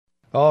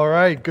All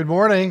right, good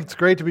morning. It's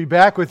great to be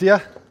back with you.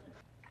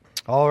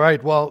 All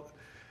right, well,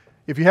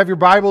 if you have your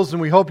Bibles,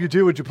 and we hope you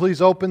do, would you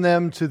please open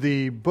them to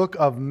the book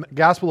of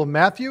Gospel of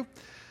Matthew,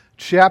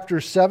 chapter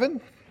 7.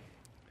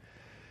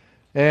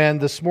 And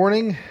this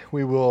morning,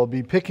 we will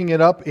be picking it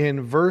up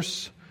in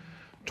verse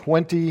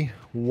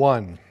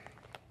 21.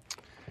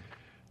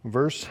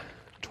 Verse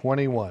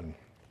 21.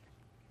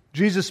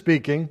 Jesus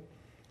speaking,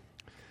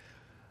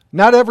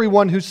 "Not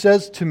everyone who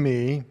says to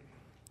me,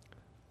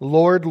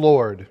 'Lord,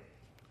 Lord,'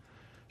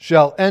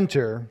 shall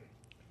enter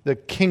the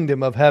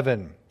kingdom of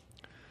heaven,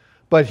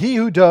 but he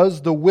who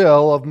does the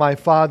will of my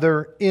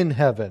Father in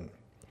heaven.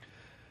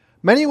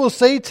 Many will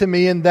say to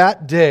me in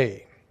that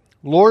day,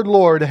 'Lord,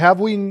 Lord, have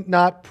we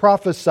not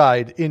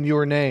prophesied in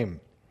your name,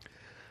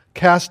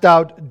 cast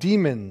out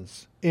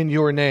demons in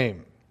your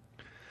name,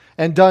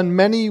 and done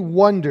many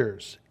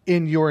wonders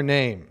in your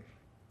name?'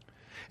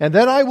 And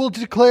then I will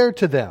declare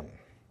to them,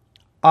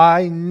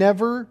 'I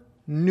never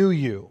knew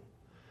you.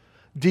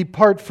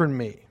 Depart from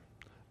me,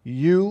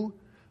 you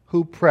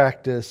who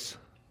practice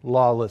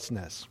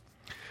lawlessness.'"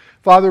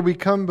 Father, we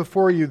come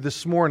before you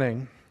this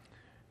morning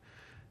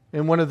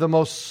in one of the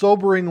most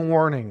sobering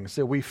warnings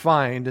that we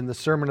find in the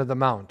Sermon on the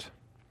Mount.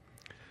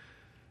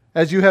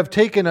 As you have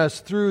taken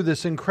us through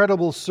this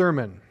incredible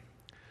sermon,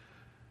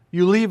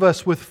 you leave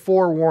us with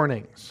 4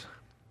 warnings.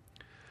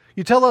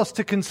 You tell us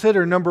to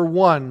consider, number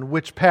 1,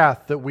 which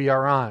path that we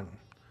are on,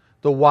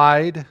 the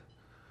wide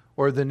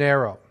or the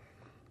narrow.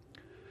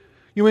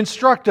 You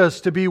instruct us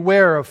to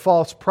beware of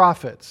false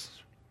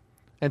prophets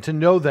and to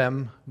know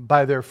them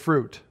by their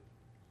fruit.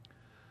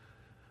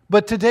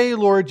 But today,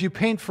 Lord, you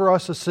paint for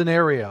us a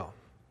scenario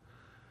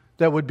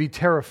that would be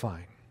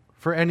terrifying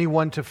for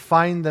anyone to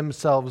find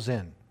themselves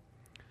in.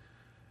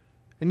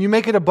 And you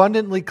make it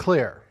abundantly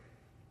clear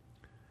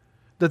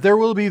that there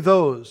will be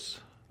those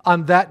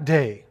on that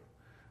day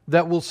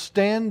that will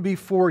stand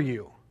before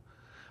you,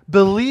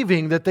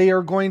 believing that they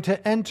are going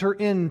to enter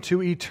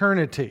into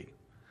eternity,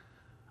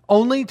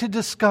 only to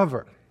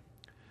discover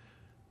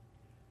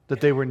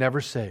that they were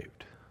never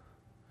saved.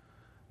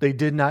 They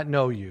did not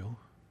know you,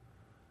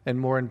 and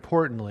more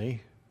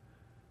importantly,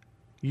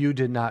 you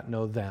did not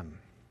know them.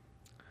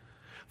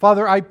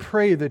 Father, I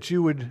pray that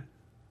you would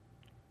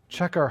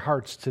check our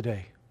hearts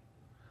today,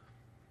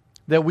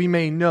 that we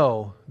may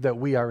know that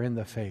we are in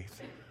the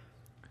faith.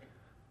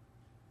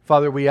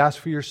 Father, we ask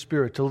for your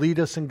Spirit to lead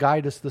us and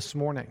guide us this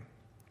morning,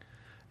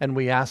 and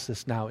we ask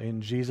this now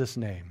in Jesus'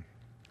 name.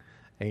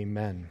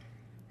 Amen.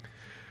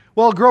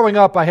 Well, growing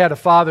up, I had a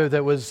father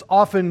that was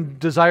often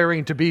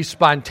desiring to be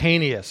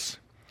spontaneous.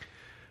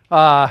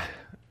 That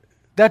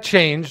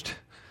changed.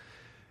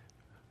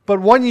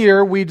 But one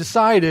year, we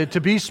decided to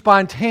be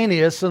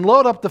spontaneous and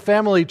load up the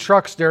family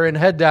truckster and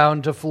head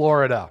down to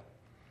Florida.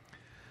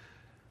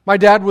 My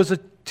dad was a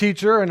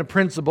teacher and a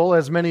principal,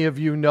 as many of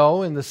you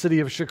know, in the city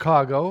of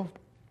Chicago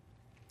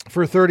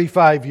for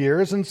 35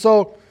 years. And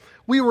so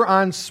we were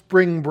on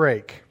spring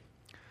break.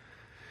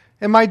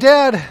 And my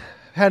dad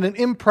had an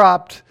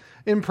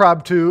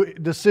impromptu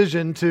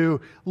decision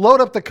to load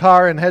up the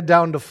car and head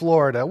down to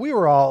Florida. We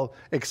were all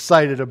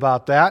excited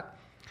about that.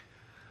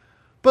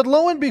 But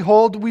lo and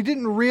behold, we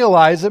didn't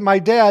realize that my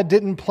dad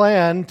didn't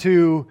plan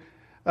to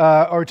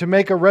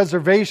make a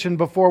reservation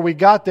before we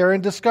got there,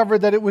 and discovered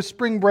that it was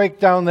spring break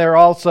down there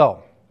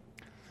also.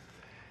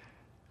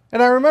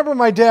 And I remember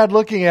my dad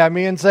looking at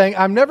me and saying,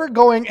 "I'm never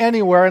going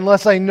anywhere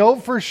unless I know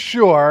for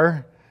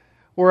sure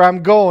where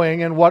I'm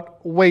going and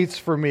what waits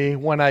for me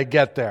when I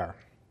get there."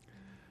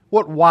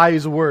 What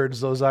wise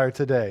words those are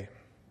today.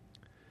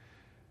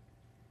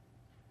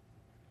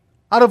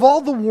 Out of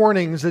all the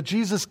warnings that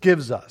Jesus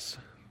gives us,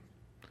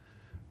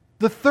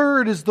 the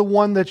third is the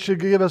one that should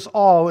give us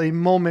all a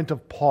moment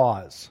of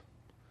pause,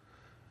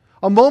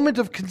 a moment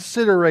of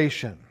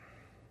consideration.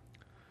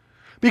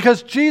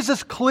 Because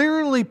Jesus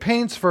clearly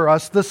paints for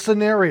us the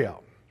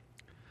scenario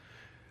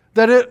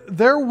that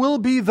there will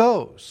be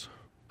those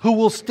who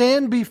will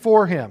stand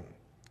before Him,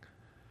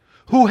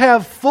 who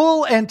have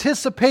full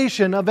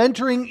anticipation of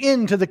entering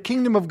into the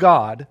kingdom of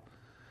God,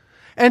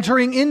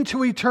 entering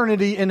into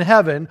eternity in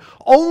heaven,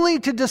 only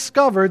to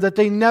discover that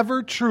they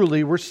never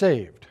truly were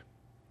saved.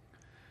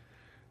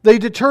 They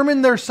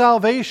determined their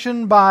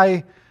salvation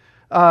by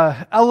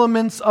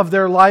elements of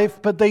their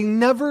life, but they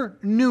never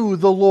knew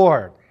the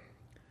Lord.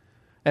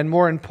 And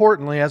more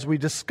importantly, as we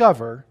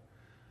discover,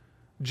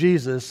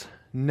 Jesus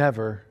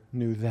never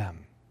knew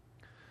them.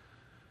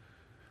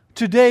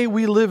 Today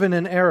we live in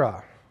an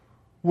era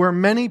where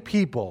many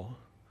people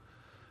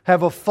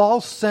have a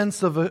false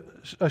sense of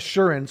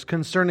assurance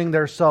concerning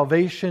their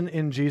salvation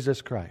in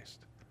Jesus Christ.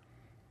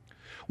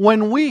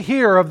 When we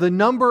hear of the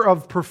number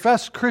of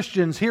professed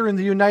Christians here in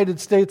the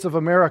United States of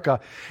America,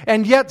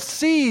 and yet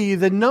see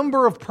the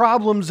number of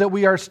problems that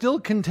we are still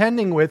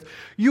contending with,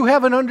 you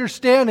have an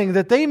understanding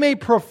that they may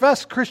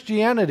profess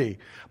Christianity,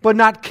 but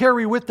not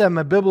carry with them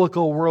a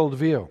biblical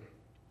worldview.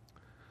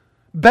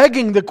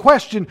 Begging the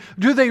question,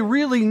 do they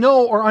really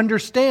know or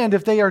understand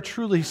if they are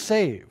truly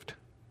saved?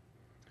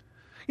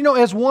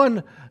 As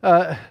one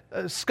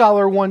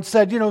scholar once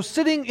said,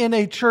 sitting in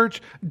a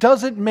church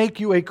doesn't make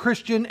you a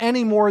Christian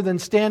any more than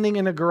standing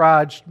in a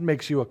garage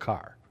makes you a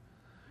car.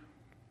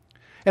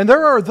 And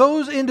there are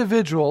those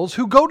individuals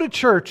who go to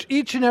church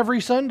each and every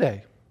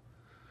Sunday.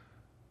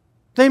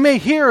 They may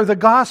hear the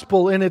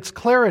gospel in its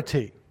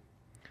clarity.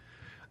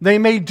 They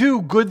may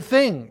do good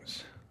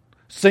things,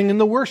 sing in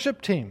the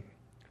worship team,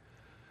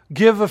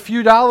 give a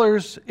few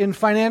dollars in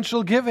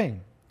financial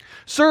giving,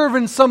 serve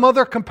in some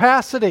other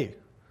capacity,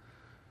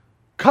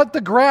 cut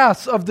the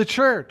grass of the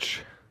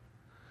church,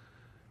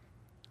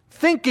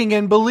 thinking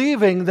and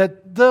believing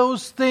that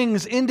those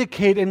things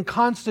indicate and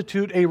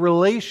constitute a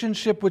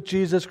relationship with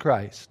Jesus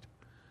Christ.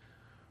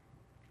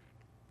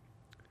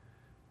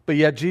 But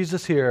yet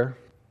Jesus here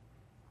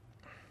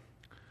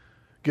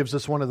gives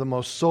us one of the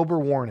most sober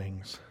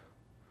warnings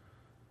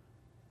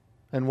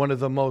and one of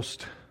the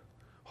most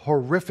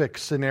horrific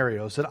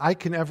scenarios that I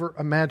can ever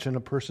imagine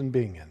a person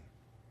being in.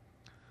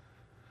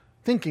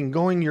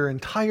 Going your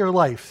entire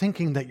life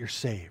thinking that you're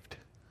saved.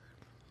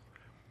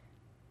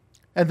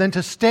 And then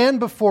to stand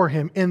before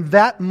Him in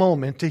that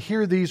moment to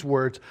hear these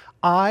words,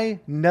 "I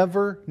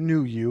never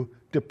knew you,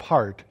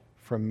 depart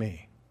from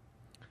me."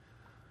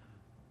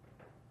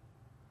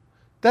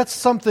 That's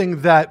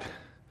something that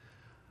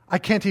I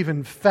can't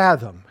even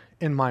fathom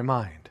in my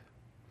mind.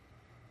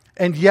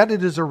 And yet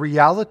it is a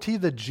reality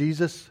that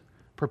Jesus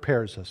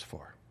prepares us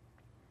for.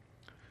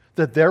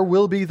 That there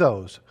will be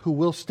those who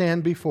will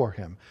stand before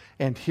Him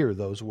and hear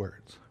those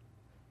words.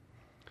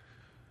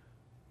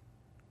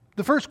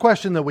 The first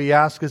question that we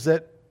ask is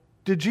that,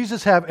 did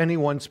Jesus have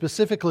anyone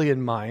specifically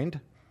in mind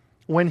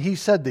when He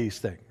said these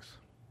things?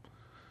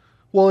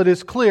 Well, it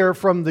is clear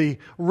from the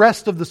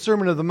rest of the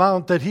Sermon on the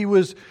Mount that He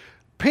was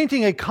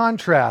painting a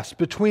contrast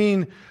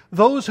between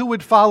those who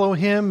would follow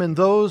Him and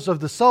those of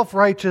the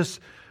self-righteous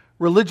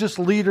religious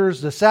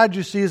leaders, the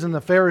Sadducees and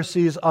the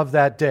Pharisees of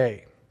that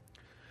day.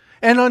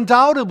 And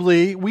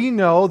undoubtedly, we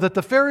know that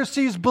the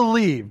Pharisees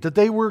believed that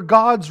they were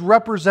God's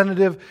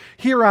representative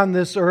here on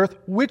this earth,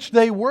 which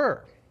they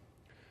were.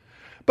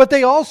 But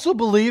they also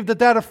believed that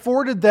that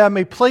afforded them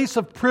a place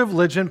of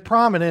privilege and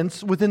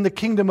prominence within the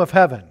kingdom of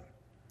heaven.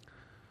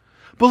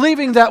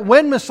 Believing that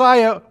when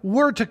Messiah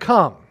were to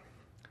come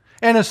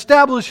and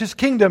establish His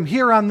kingdom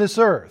here on this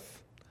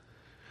earth,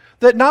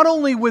 that not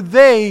only would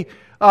they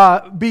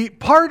be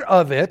part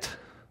of it,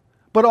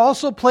 but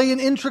also play an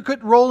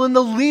intricate role in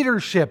the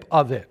leadership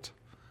of it.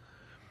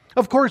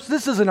 Of course,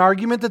 this is an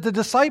argument that the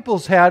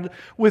disciples had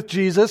with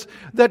Jesus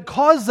that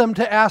caused them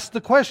to ask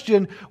the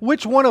question,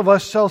 which one of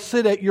us shall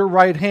sit at your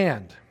right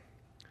hand?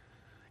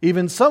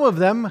 Even some of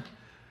them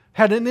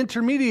had an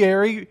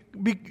intermediary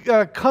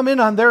come in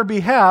on their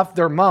behalf,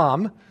 their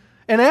mom,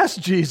 and ask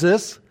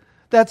Jesus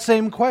that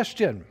same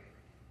question.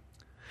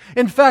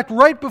 In fact,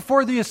 right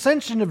before the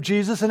ascension of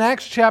Jesus in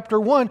Acts chapter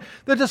 1,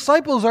 the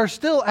disciples are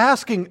still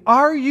asking,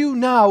 are you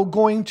now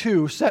going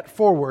to set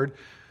forward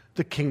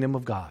the kingdom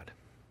of God?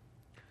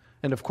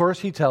 And of course,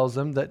 He tells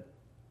them that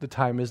the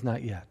time is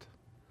not yet.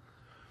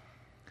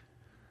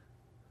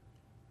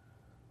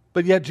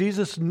 But yet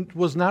Jesus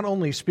was not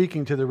only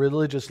speaking to the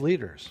religious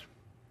leaders,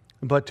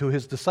 but to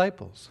His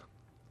disciples.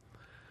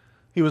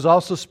 He was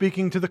also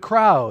speaking to the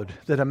crowd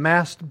that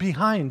amassed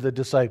behind the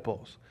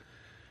disciples.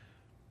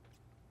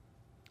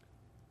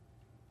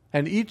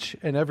 And each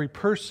and every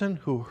person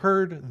who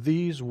heard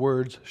these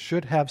words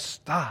should have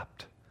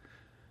stopped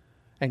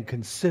and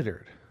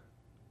considered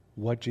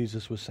what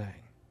Jesus was saying.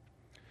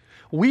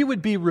 We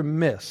would be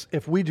remiss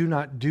if we do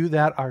not do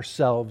that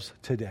ourselves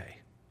today.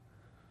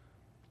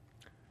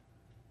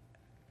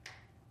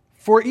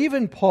 For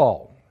even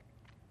Paul,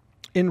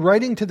 in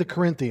writing to the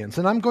Corinthians,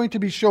 and I'm going to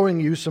be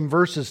showing you some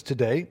verses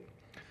today,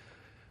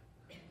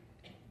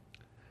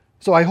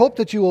 so I hope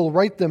that you will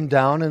write them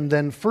down and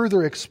then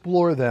further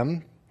explore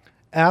them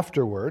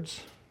afterwards.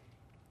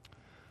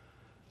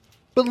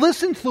 But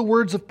listen to the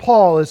words of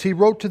Paul as he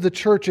wrote to the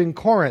church in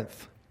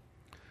Corinth,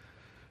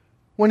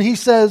 when he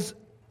says,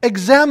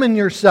 "Examine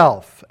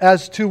yourself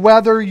as to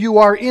whether you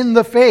are in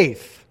the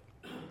faith.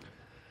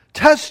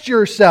 Test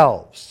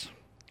yourselves.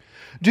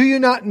 Do you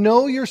not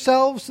know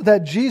yourselves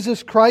that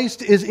Jesus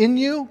Christ is in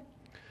you?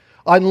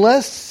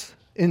 Unless,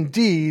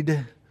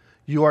 indeed,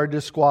 you are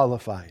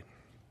disqualified."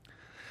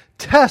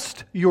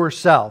 Test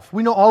yourself.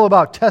 We know all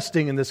about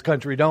testing in this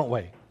country, don't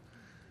we?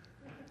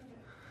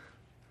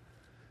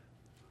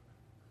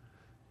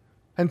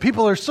 And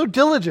people are so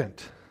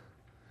diligent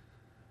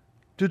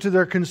due to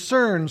their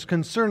concerns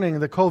concerning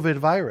the COVID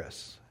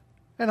virus,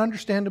 and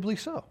understandably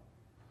so.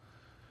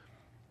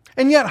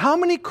 And yet, how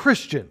many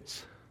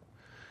Christians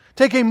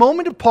take a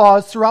moment of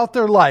pause throughout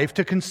their life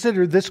to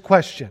consider this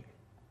question,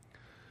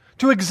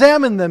 to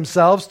examine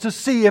themselves to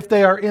see if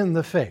they are in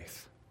the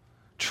faith,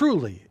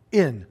 truly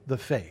in the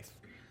faith?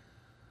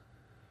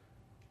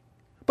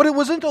 But it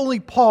wasn't only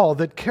Paul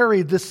that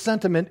carried this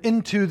sentiment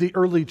into the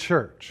early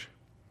church.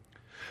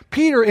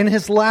 Peter, in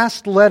his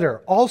last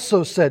letter,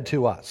 also said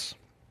to us,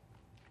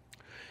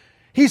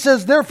 he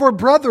says, "Therefore,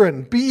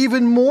 brethren, be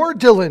even more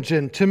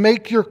diligent to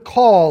make your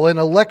call and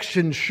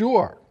election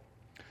sure.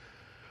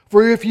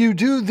 For if you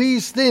do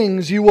these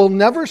things, you will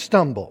never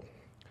stumble.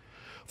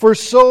 For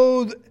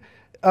so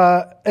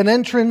an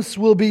entrance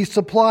will be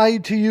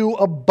supplied to you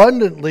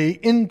abundantly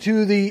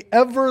into the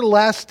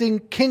everlasting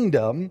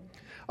kingdom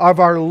of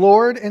our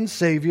Lord and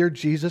Savior,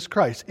 Jesus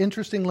Christ.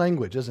 Interesting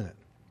language, isn't it?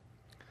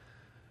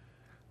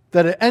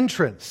 That an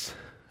entrance,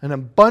 an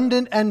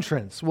abundant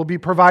entrance, will be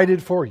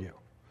provided for you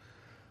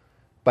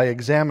by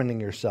examining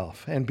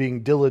yourself and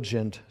being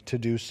diligent to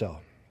do so.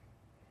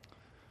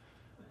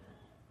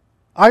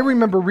 I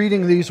remember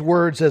reading these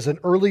words as an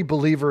early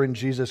believer in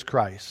Jesus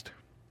Christ,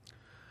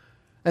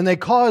 and they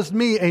caused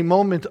me a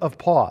moment of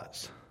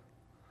pause.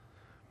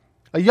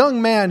 A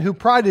young man who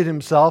prided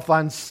himself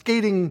on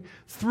skating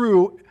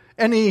through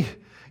any,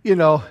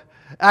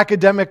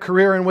 academic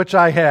career in which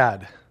I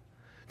had.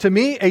 To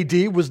me, a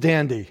D was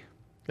dandy,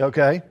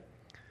 okay?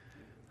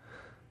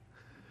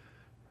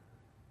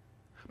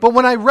 But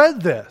when I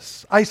read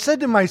this, I said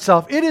to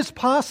myself, it is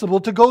possible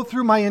to go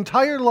through my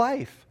entire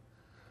life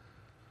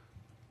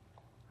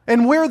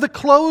and wear the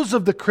clothes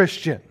of the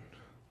Christian,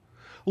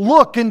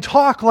 look and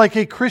talk like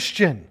a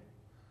Christian,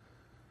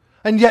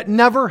 and yet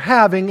never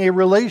having a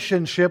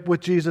relationship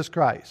with Jesus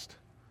Christ.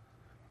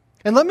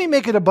 And let me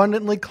make it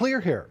abundantly clear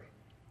here.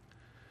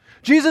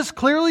 Jesus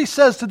clearly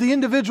says to the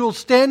individual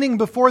standing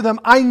before them,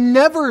 I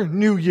never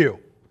knew you.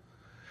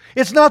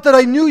 It's not that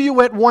I knew you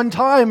at one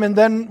time and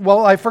then,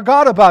 I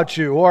forgot about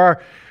you,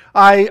 or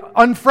I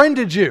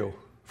unfriended you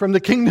from the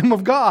kingdom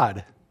of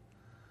God.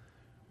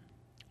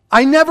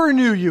 I never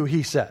knew you,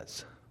 he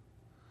says.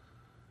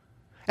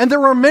 And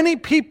there are many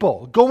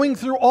people going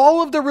through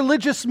all of the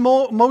religious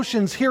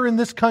motions here in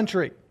this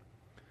country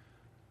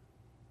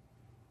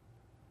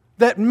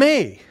that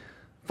may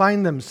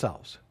find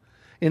themselves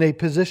in a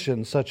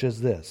position such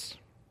as this.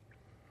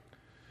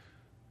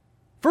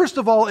 First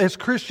of all, as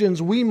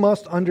Christians, we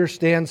must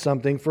understand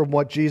something from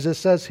what Jesus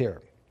says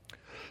here.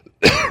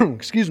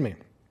 Excuse me.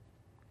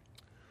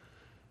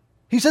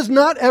 He says,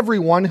 not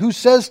everyone who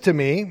says to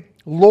me,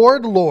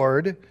 Lord,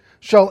 Lord,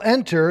 shall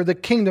enter the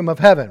kingdom of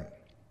heaven,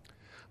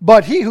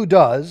 but he who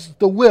does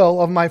the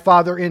will of my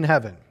Father in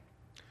heaven.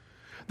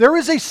 There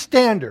is a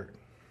standard.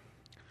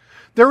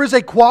 There is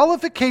a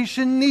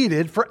qualification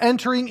needed for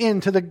entering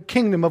into the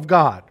kingdom of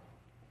God.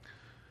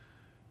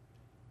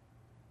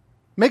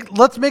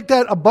 Let's make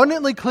that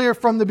abundantly clear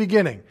from the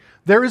beginning.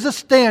 There is a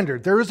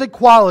standard, there is a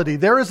quality,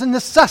 there is a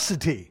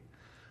necessity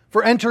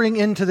for entering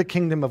into the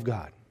kingdom of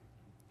God.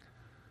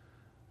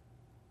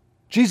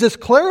 Jesus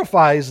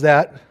clarifies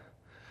that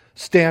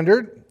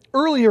standard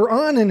earlier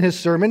on in his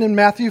sermon in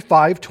Matthew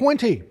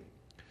 5:20,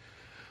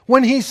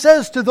 when he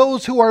says to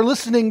those who are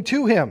listening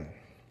to him,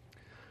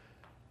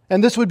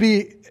 and this would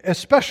be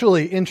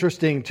especially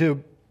interesting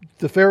to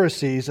the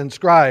Pharisees and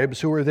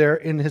scribes who were there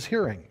in his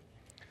hearing.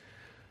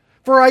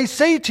 For I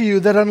say to you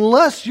that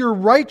unless your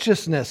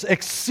righteousness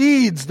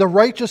exceeds the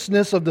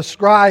righteousness of the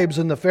scribes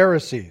and the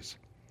Pharisees,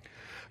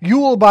 you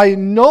will by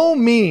no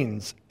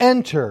means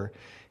enter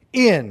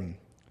in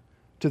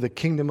to the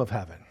kingdom of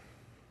heaven.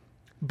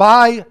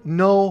 By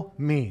no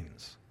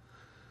means.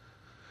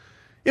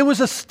 It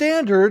was a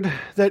standard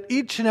that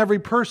each and every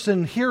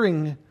person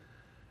hearing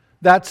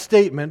that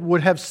statement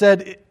would have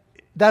said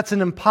that's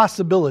an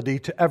impossibility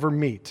to ever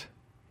meet.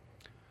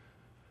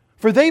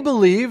 For they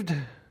believed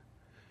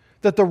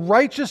that the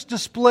righteous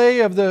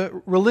display of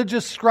the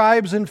religious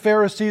scribes and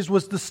Pharisees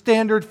was the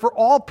standard for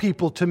all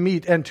people to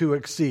meet and to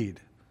exceed,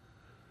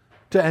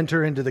 to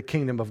enter into the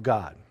kingdom of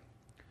God.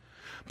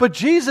 But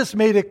Jesus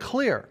made it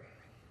clear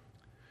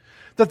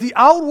that the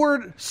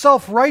outward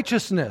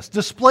self-righteousness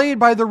displayed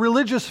by the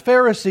religious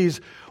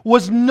Pharisees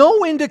was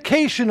no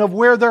indication of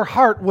where their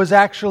heart was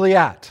actually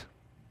at.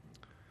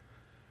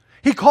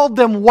 He called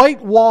them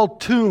white-walled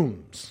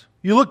tombs.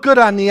 You look good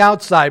on the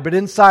outside, but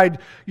inside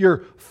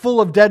you're full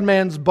of dead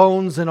man's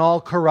bones and all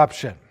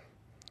corruption.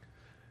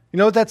 You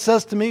know what that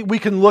says to me? We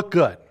can look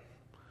good.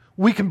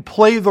 We can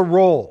play the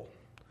role.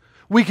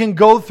 We can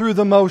go through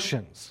the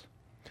motions.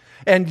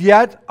 And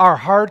yet our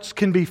hearts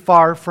can be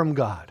far from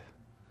God.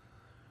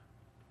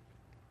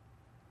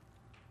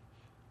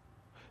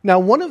 Now,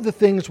 one of the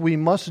things we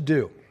must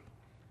do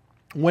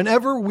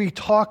whenever we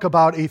talk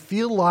about a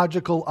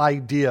theological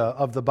idea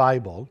of the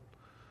Bible,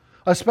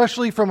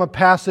 especially from a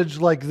passage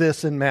like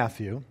this in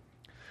Matthew,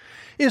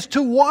 is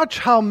to watch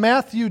how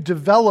Matthew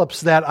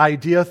develops that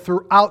idea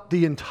throughout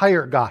the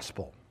entire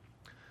gospel.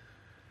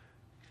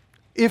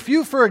 If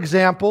you, for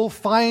example,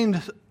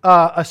 find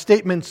a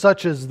statement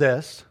such as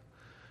this,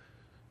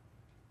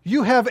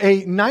 you have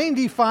a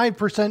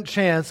 95%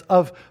 chance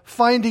of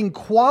finding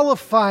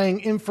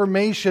qualifying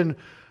information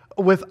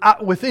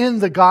within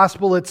the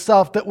gospel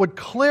itself that would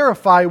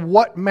clarify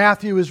what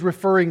Matthew is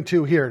referring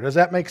to here. Does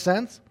that make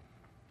sense?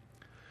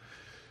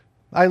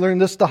 I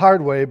learned this the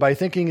hard way by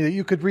thinking that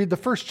you could read the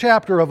first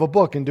chapter of a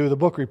book and do the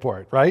book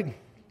report, right?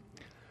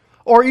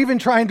 Or even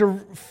trying to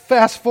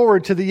fast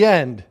forward to the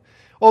end.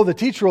 Oh, the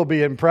teacher will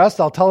be impressed.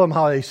 I'll tell them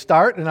how they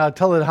start and I'll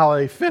tell them how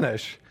they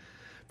finish,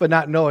 but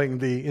not knowing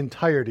the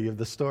entirety of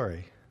the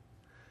story.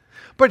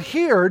 But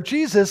here,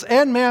 Jesus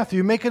and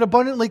Matthew make it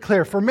abundantly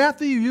clear. For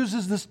Matthew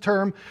uses this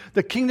term,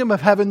 the kingdom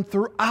of heaven,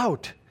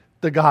 throughout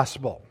the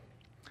gospel.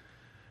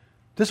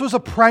 This was a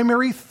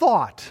primary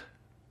thought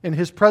in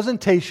his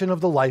presentation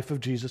of the life of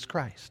Jesus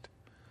Christ.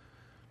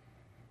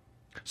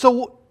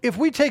 So if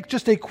we take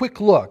just a quick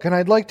look, and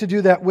I'd like to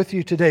do that with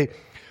you today,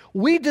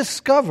 we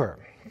discover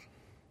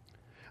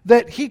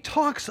that he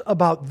talks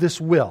about this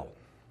will.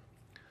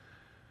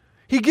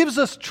 He gives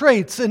us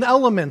traits and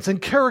elements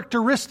and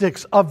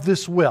characteristics of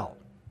this will.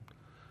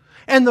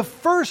 And the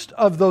first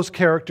of those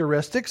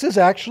characteristics is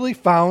actually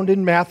found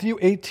in Matthew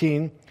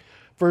 18,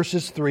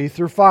 verses 3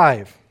 through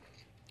 5.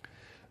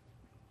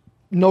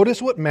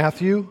 Notice what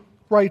Matthew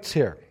writes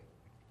here.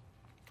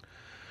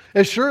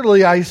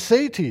 Assuredly, I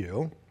say to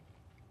you,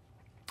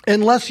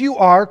 unless you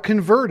are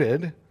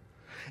converted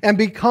and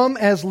become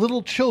as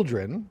little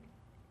children,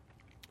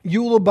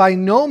 you will by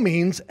no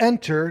means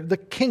enter the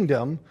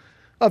kingdom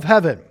of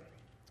heaven.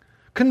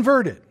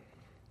 Converted.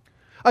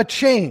 A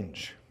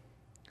change.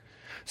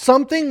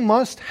 Something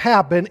must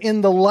happen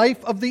in the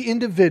life of the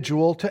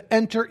individual to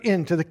enter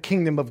into the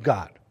kingdom of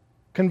God.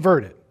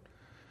 Converted.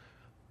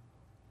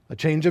 A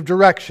change of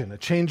direction, a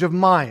change of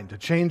mind, a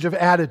change of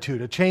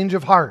attitude, a change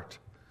of heart.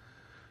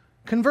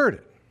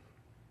 Converted.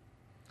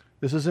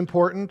 This is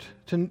important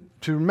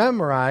to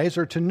memorize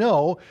or to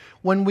know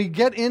when we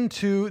get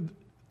into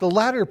the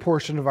latter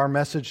portion of our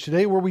message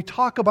today, where we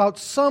talk about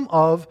some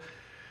of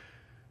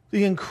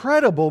the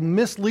incredible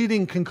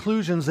misleading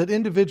conclusions that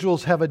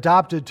individuals have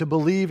adopted to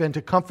believe and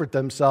to comfort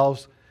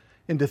themselves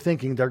into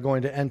thinking they're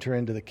going to enter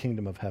into the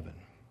kingdom of heaven.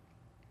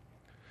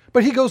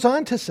 But he goes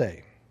on to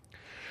say,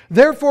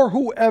 therefore,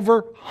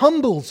 whoever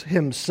humbles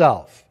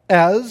himself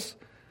as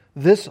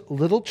this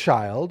little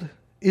child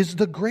is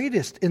the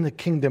greatest in the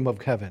kingdom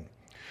of heaven.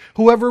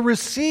 Whoever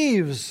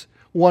receives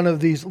one of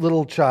these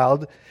little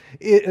child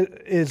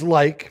is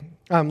like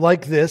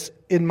this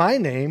in my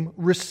name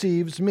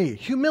receives me.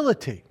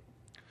 Humility.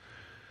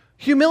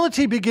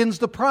 Humility begins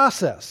the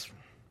process.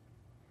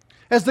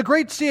 As the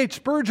great C.H.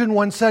 Spurgeon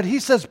once said, he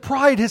says,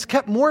 pride has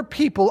kept more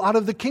people out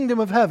of the kingdom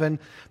of heaven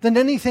than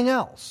anything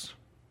else.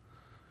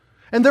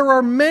 And there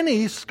are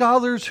many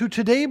scholars who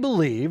today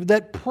believe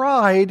that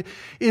pride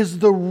is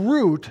the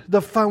root,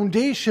 the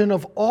foundation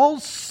of all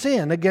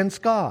sin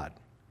against God.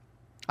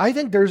 I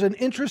think there's an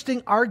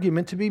interesting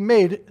argument to be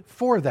made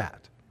for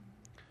that.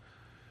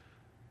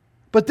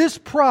 But this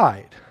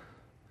pride,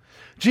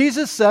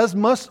 Jesus says,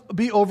 must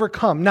be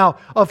overcome. Now,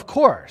 of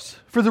course,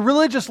 for the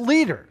religious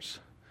leaders,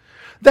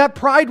 that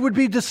pride would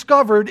be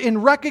discovered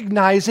in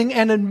recognizing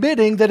and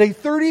admitting that a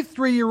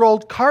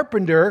 33-year-old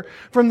carpenter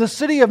from the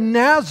city of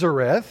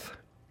Nazareth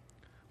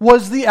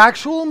was the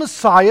actual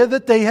Messiah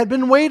that they had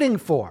been waiting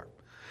for.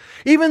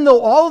 Even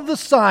though all of the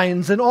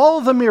signs and all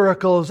of the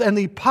miracles and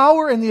the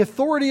power and the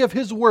authority of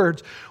his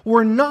words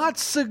were not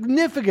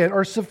significant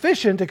or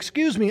sufficient,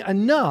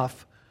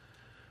 enough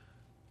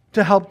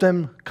to help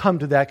them come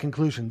to that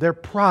conclusion. Their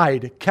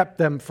pride kept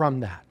them from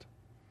that.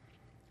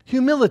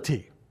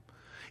 Humility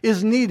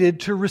is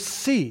needed to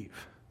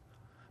receive,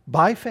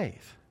 by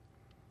faith,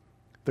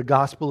 the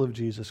gospel of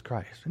Jesus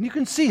Christ. And you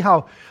can see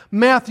how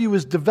Matthew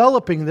is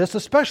developing this,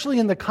 especially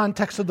in the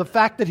context of the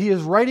fact that he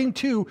is writing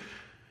to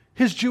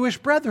his Jewish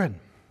brethren,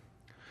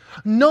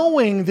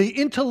 knowing the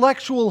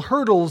intellectual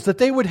hurdles that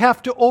they would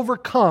have to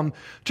overcome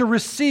to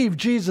receive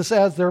Jesus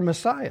as their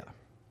Messiah.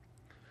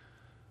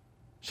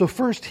 So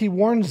first, he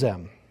warns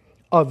them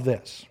of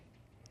this.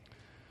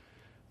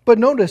 But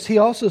notice, he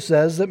also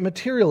says that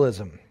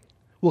materialism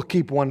will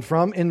keep one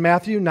from in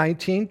Matthew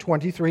 19,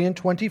 23 and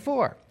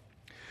 24.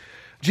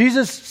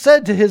 Jesus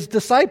said to his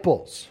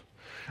disciples,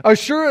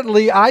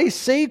 assuredly, I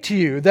say to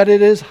you that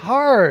it is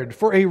hard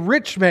for a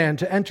rich man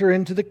to enter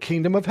into the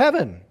kingdom of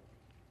heaven.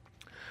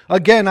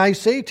 Again, I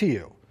say to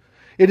you,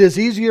 it is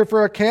easier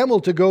for a camel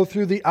to go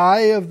through the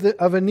eye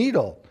of a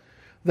needle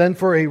than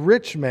for a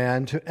rich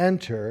man to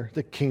enter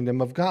the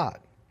kingdom of God.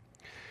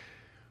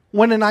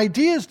 When an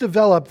idea is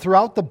developed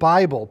throughout the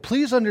Bible,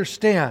 please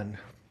understand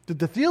that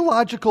the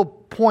theological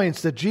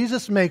points that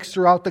Jesus makes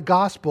throughout the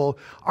gospel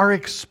are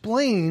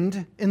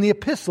explained in the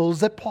epistles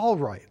that Paul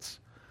writes.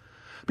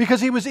 Because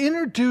he was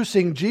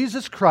introducing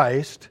Jesus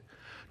Christ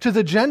to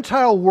the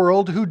Gentile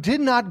world who did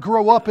not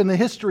grow up in the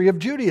history of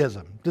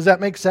Judaism. Does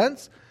that make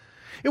sense?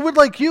 It would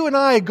like you and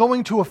I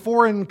going to a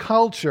foreign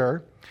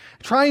culture,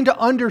 trying to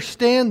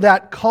understand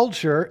that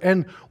culture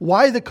and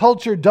why the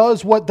culture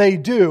does what they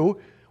do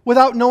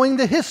without knowing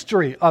the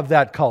history of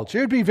that culture.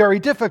 It would be very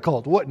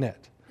difficult, wouldn't it?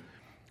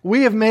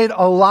 We have made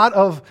a lot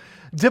of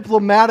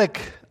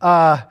diplomatic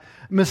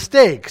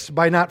mistakes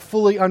by not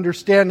fully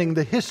understanding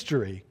the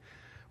history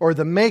or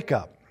the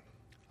makeup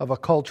of a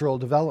cultural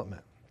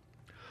development.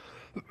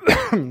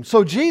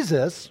 So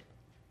Jesus,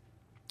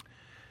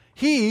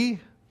 Matthew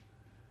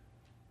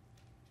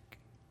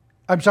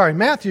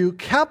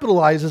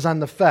capitalizes on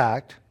the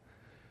fact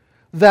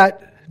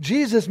that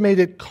Jesus made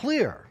it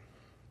clear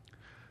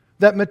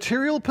that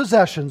material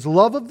possessions,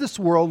 love of this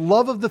world,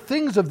 love of the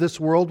things of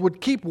this world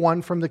would keep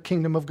one from the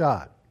kingdom of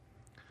God.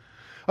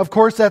 Of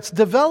course, that's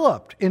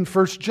developed in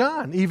 1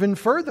 John even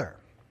further.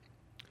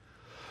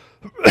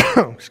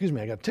 Excuse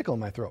me, I got a tickle in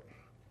my throat.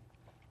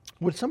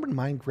 Would someone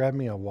mind grabbing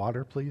me a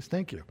water, please?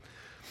 Thank you.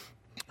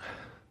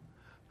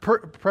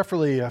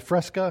 Preferably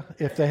Fresca,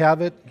 if they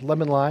have it,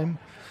 lemon lime.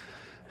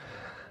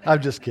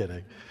 I'm just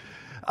kidding.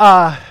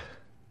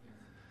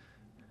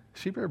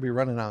 She better be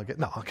running out.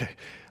 No, okay.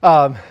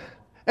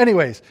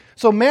 Anyways,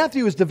 so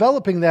Matthew is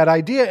developing that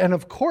idea, and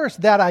of course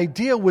that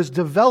idea was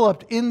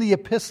developed in the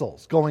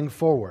epistles going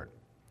forward.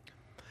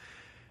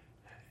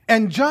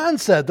 And John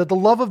said that the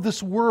love of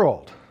this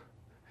world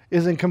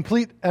is in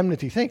complete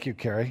enmity. Thank you,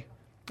 Carrie.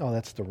 Oh,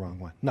 that's the wrong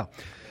one. No.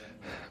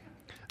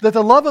 That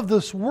the love of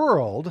this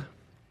world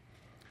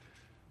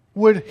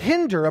would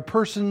hinder a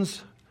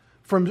person's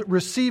from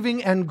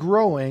receiving and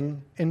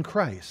growing in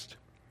Christ.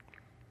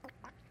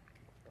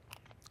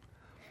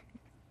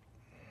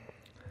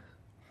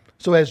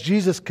 So as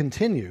Jesus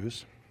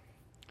continues,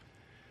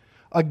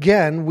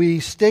 again, we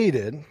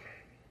stated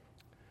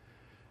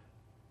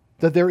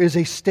that there is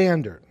a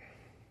standard.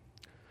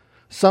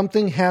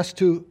 Something has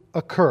to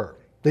occur.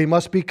 They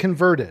must be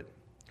converted.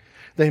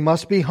 They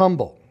must be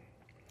humble.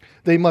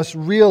 They must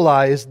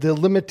realize the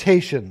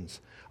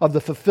limitations of the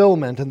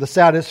fulfillment and the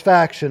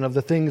satisfaction of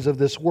the things of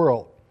this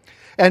world,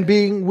 and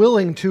being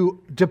willing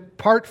to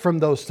depart from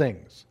those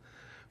things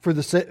for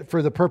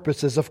the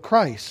purposes of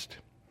Christ.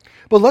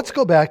 But let's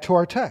go back to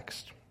our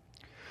text.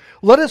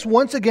 Let us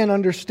once again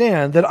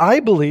understand that I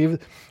believe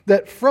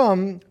that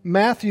from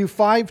Matthew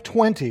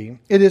 5:20,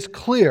 it is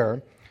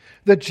clear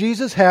that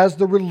Jesus has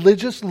the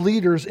religious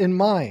leaders in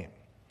mind.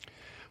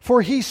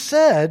 For he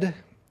said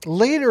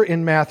later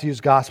in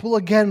Matthew's gospel,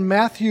 again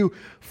Matthew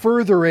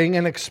furthering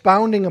and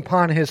expounding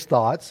upon his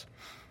thoughts,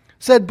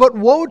 said, "But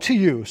woe to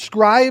you,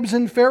 scribes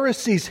and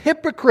Pharisees,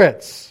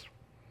 hypocrites!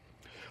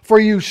 For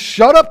you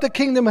shut up the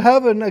kingdom of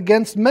heaven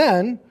against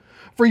men,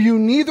 for you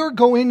neither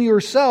go in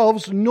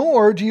yourselves,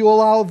 nor do you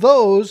allow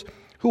those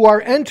who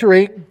are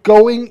entering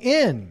going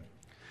in."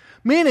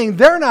 Meaning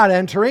they're not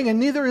entering, and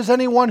neither is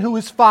anyone who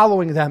is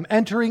following them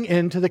entering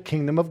into the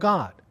kingdom of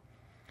God.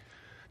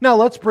 Now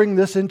let's bring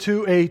this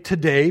into a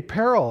today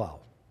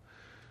parallel.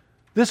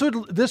 This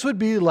would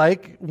be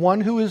like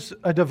one who is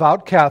a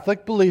devout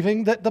Catholic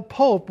believing that the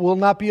Pope will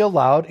not be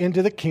allowed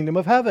into the kingdom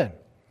of heaven.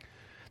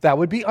 That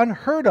would be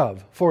unheard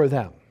of for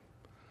them.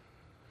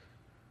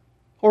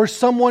 Or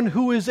someone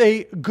who is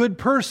a good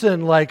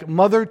person like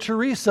Mother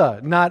Teresa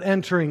not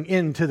entering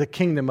into the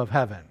kingdom of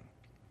heaven.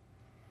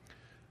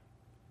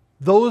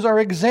 Those are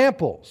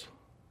examples,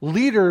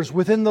 leaders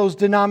within those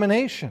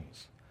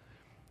denominations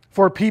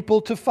for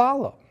people to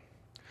follow.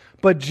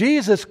 But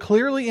Jesus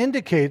clearly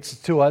indicates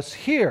to us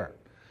here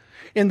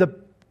in the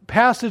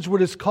passage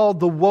what is called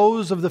the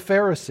woes of the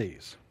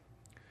Pharisees,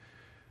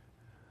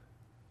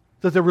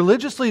 that the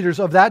religious leaders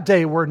of that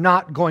day were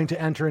not going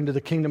to enter into the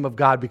kingdom of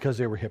God because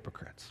they were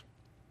hypocrites.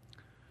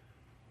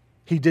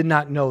 He did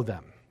not know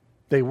them.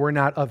 They were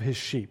not of his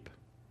sheep.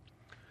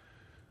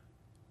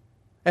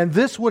 And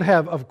this would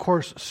have, of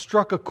course,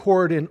 struck a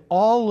chord in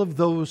all of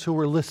those who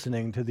were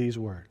listening to these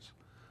words.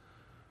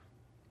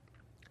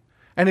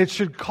 And it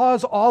should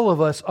cause all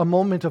of us a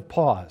moment of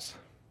pause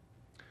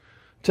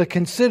to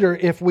consider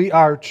if we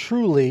are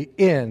truly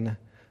in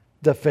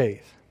the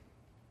faith.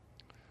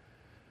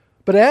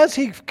 But as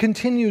he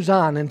continues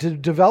on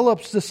and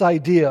develops this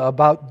idea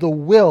about the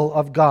will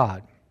of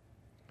God,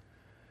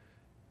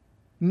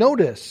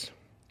 notice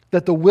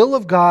that the will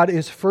of God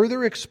is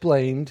further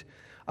explained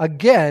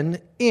again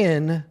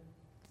in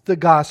the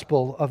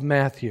Gospel of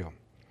Matthew.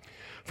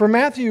 For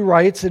Matthew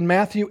writes in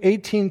Matthew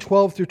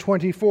 18:12 through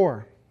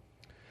 24,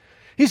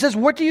 he says,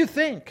 "What do you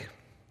think?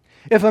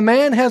 If a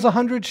man has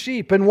 100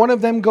 sheep and one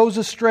of them goes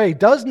astray,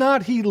 does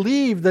not he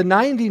leave the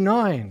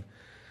 99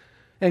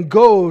 and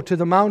go to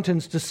the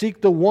mountains to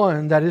seek the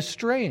one that is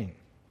straying?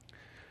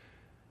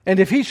 And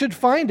if he should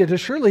find it,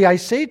 surely I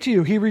say to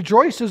you, he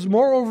rejoices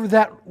more over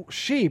that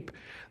sheep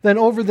than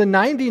over the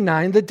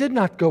 99 that did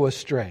not go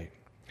astray.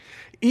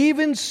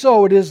 Even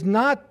so, it is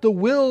not the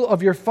will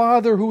of your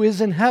Father who is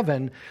in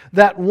heaven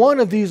that one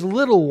of these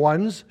little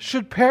ones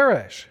should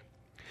perish."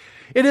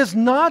 It is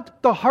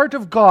not the heart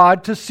of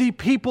God to see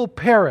people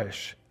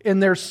perish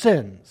in their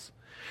sins.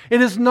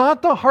 It is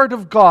not the heart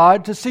of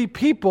God to see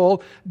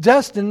people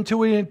destined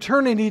to an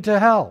eternity to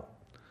hell.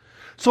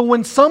 So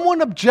when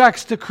someone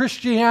objects to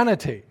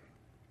Christianity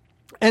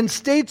and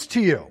states to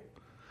you,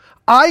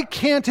 "I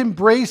can't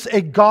embrace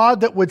a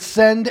God that would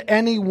send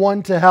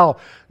anyone to hell,"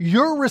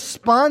 your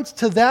response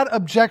to that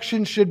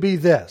objection should be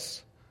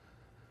this: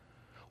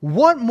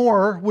 what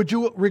more would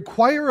you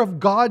require of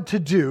God to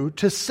do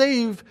to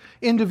save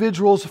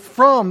individuals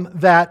from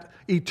that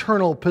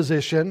eternal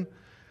position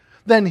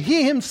than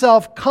He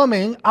Himself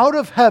coming out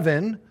of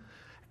heaven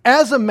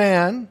as a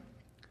man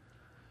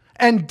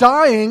and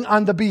dying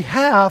on the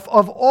behalf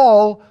of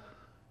all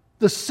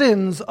the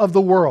sins of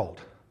the world?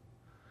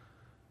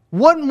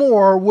 What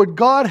more would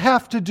God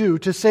have to do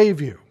to save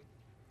you?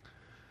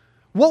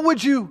 What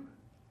would you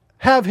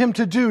have Him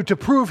to do to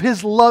prove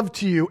His love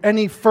to you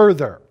any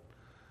further?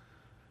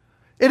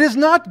 It is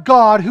not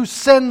God who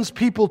sends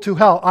people to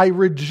hell. I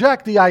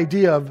reject the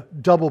idea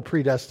of double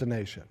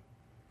predestination.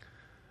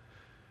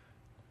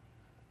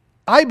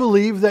 I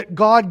believe that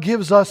God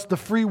gives us the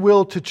free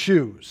will to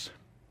choose.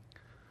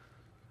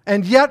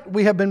 And yet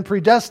we have been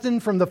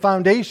predestined from the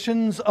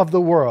foundations of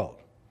the world.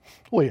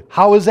 Wait,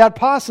 how is that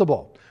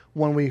possible?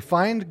 When we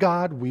find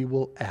God, we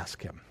will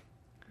ask Him.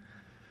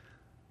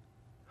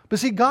 But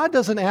see, God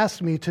doesn't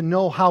ask me to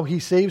know how He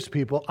saves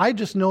people. I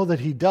just know that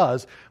He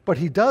does. But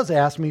He does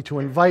ask me to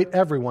invite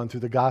everyone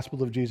through the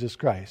gospel of Jesus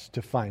Christ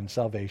to find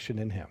salvation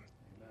in Him.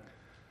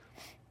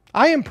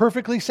 I am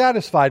perfectly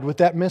satisfied with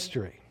that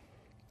mystery.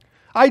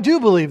 I do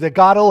believe that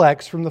God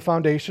elects from the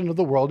foundation of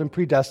the world and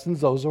predestines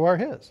those who are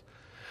His.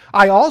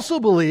 I also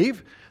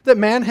believe that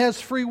man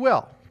has free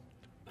will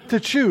to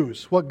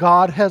choose what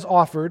God has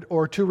offered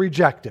or to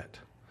reject it.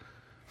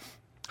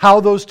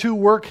 How those two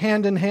work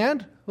hand in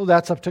hand, well,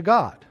 that's up to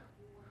God.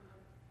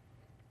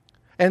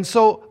 And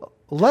so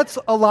let's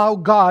allow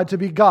God to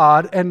be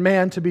God and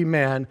man to be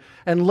man,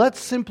 and let's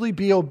simply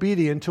be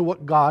obedient to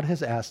what God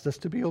has asked us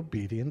to be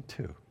obedient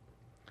to.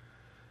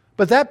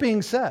 But that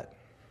being said,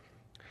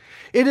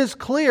 it is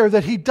clear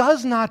that He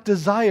does not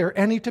desire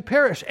any to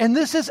perish. And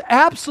this is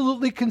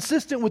absolutely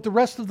consistent with the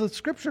rest of the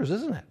Scriptures,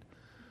 isn't it?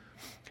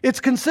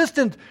 It's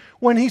consistent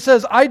when He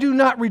says, I do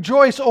not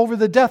rejoice over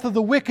the death of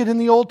the wicked in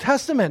the Old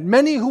Testament.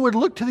 Many who would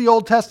look to the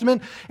Old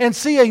Testament and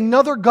see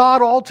another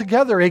God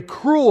altogether, a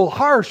cruel,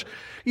 harsh,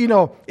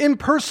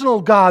 impersonal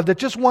God that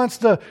just wants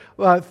to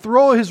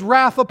throw His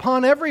wrath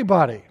upon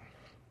everybody.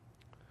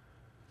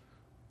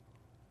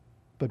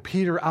 But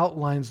Peter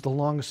outlines the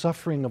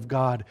long-suffering of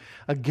God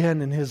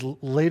again in his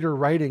later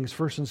writings,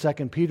 1st and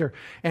 2nd Peter,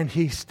 and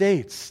he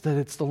states that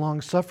it's the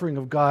long-suffering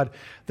of God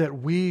that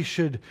we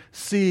should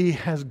see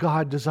as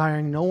God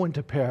desiring no one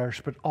to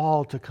perish, but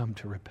all to come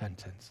to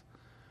repentance.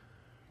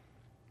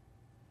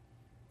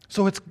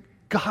 So it's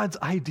God's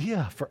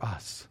idea for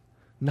us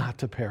not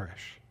to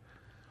perish.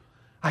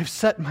 I've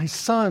set my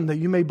Son that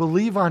you may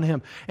believe on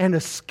Him and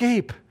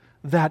escape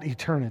that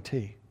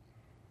eternity.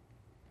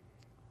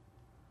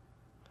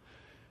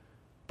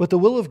 But the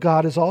will of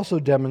God is also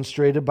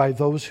demonstrated by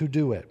those who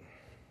do it.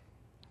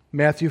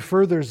 Matthew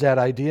furthers that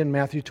idea in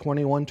Matthew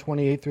 21,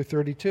 28 through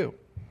 32.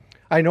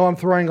 I know I'm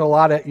throwing a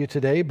lot at you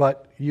today,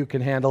 but you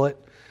can handle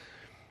it.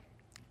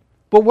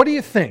 But what do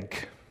you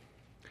think?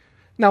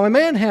 Now, a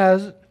man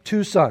has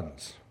 2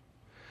 sons.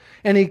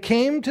 And he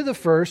came to the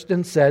first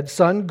and said,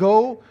 Son,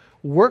 go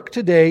work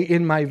today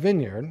in my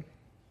vineyard.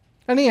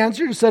 And he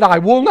answered and said, I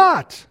will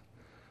not.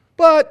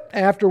 But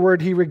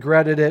afterward he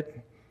regretted it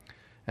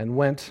and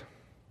went.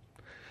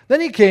 Then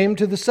he came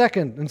to the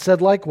second and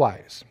said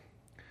likewise.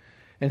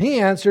 And he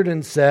answered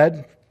and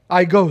said,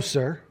 I go,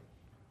 sir.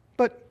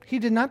 But he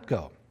did not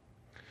go.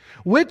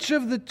 Which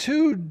of the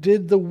 2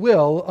 did the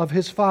will of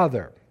his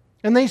father?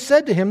 And they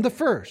said to him, the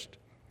first.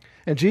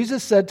 And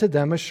Jesus said to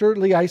them,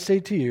 Assuredly I say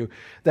to you,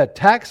 that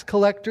tax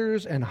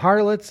collectors and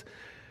harlots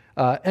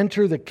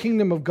enter the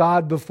kingdom of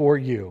God before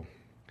you.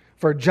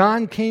 For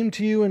John came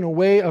to you in a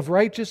way of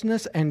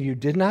righteousness, and you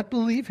did not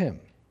believe him.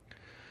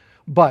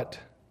 But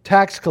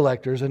tax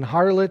collectors and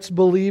harlots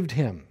believed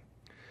him.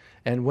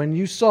 And when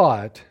you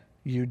saw it,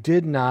 you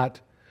did not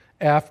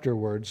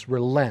afterwards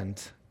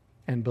relent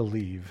and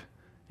believe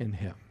in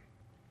him.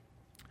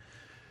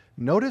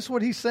 Notice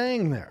what he's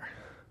saying there.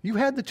 You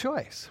had the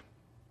choice.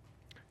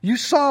 You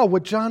saw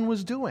what John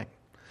was doing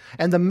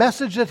and the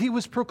message that he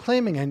was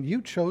proclaiming, and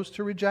you chose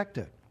to reject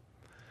it.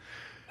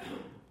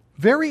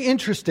 Very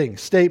interesting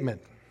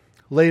statement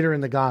later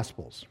in the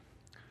Gospels.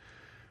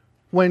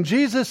 When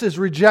Jesus is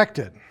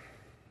rejected,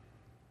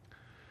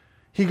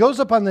 he goes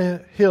up on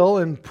the hill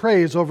and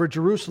prays over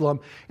Jerusalem,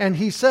 and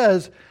he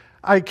says,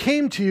 I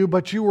came to you,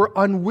 but you were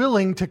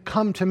unwilling to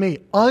come to me.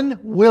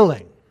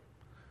 Unwilling.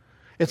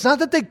 It's not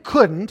that they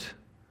couldn't,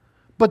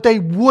 but they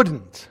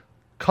wouldn't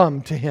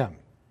come to him.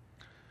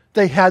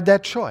 They had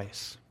that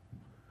choice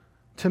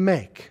to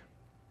make.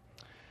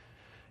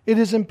 It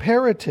is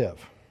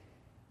imperative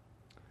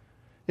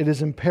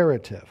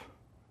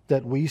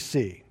that we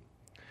see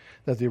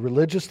that the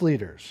religious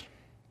leaders,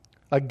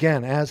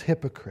 again as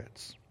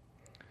hypocrites,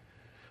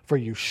 for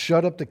you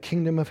shut up the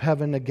kingdom of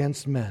heaven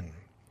against men.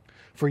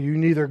 For you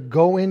neither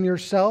go in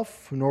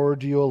yourself, nor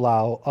do you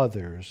allow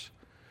others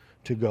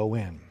to go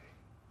in.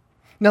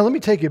 Now let me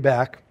take you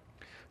back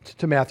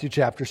to Matthew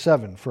chapter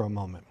 7 for a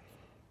moment.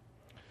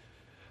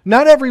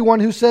 Not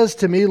everyone who says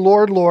to me,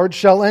 Lord, Lord,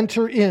 shall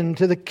enter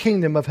into the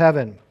kingdom of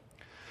heaven,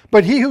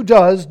 but he who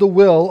does the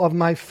will of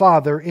my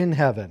Father in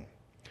heaven.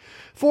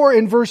 For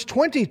in verse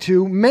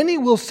 22, many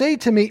will say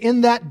to me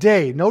in that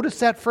day, notice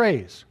that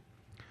phrase,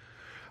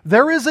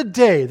 there is a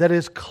day that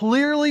is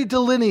clearly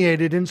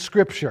delineated in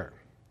Scripture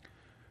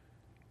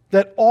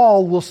that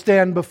all will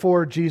stand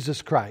before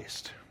Jesus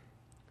Christ.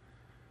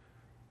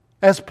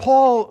 As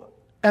Paul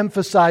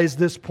emphasized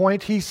this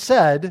point, he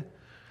said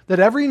that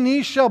every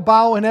knee shall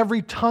bow and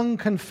every tongue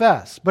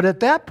confess. But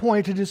at that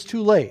point, it is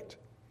too late.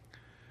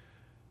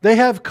 They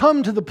have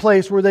come to the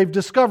place where they've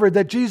discovered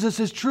that Jesus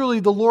is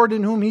truly the Lord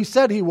in whom he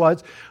said he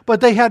was,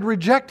 but they had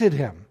rejected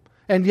him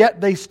and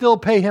yet they still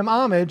pay him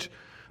homage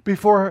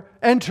before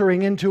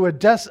entering into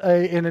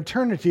an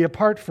eternity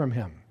apart from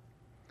him.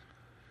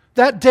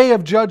 That day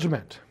of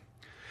judgment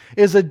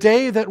is a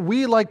day that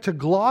we like to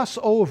gloss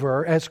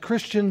over as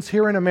Christians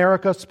here in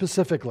America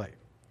specifically.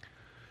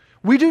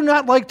 We do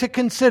not like to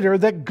consider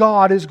that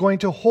God is going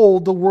to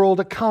hold the world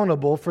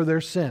accountable for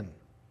their sin.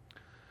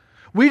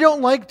 We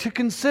don't like to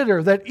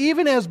consider that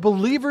even as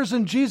believers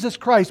in Jesus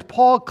Christ,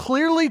 Paul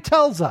clearly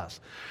tells us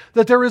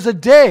that there is a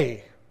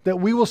day that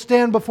we will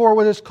stand before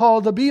what is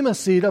called the Bema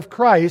seat of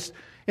Christ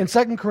in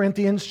 2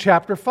 Corinthians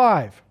chapter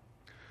 5.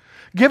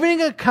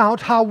 Giving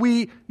account how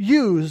we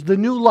use the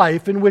new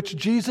life in which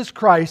Jesus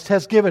Christ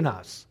has given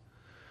us.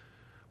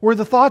 Where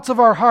the thoughts of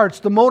our hearts,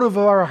 the motive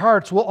of our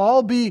hearts will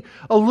all be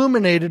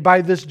illuminated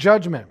by this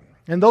judgment.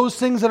 And those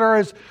things that are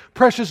as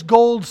precious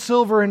gold,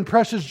 silver, and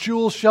precious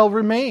jewels shall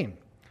remain.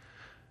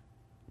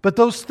 But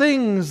those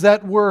things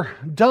that were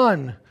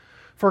done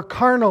for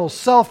carnal,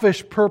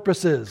 selfish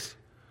purposes,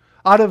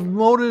 out of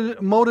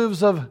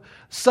motives of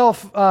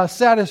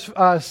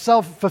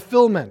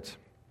self-fulfillment,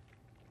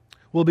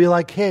 will be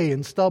like hay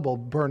and stubble,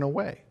 burn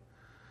away.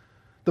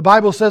 The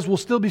Bible says we'll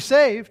still be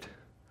saved,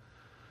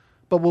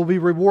 but we'll be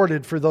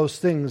rewarded for those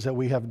things that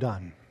we have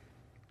done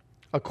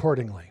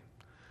accordingly.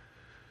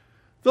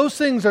 Those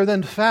things are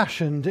then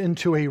fashioned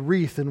into a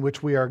wreath in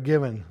which we are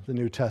given, the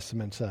New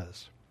Testament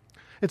says.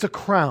 It's a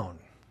crown.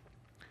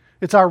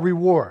 It's our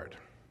reward.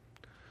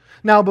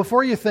 Now,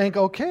 before you think,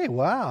 okay,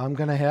 wow, I'm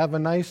going to have a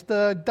nice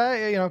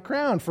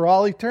crown for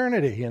all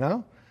eternity,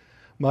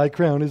 My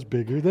crown is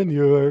bigger than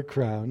your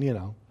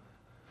crown,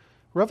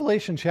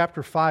 Revelation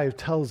chapter 5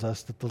 tells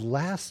us that the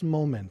last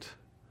moment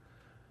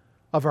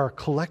of our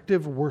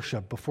collective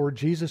worship before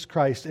Jesus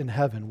Christ in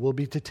heaven will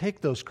be to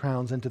take those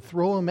crowns and to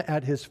throw them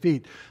at His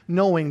feet,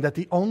 knowing that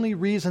the only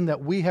reason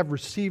that we have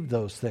received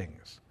those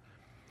things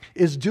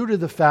is due to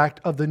the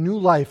fact of the new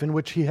life in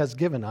which He has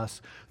given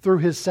us through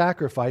His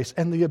sacrifice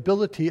and the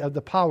ability of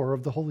the power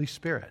of the Holy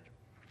Spirit.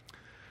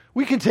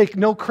 We can take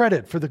no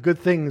credit for the good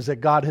things that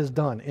God has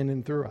done in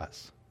and through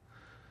us.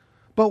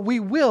 But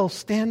we will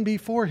stand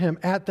before Him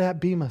at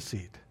that Bema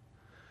seat.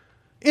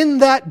 In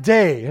that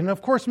day, and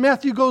of course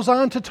Matthew goes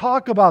on to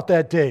talk about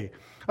that day,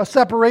 a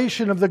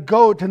separation of the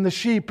goat and the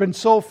sheep and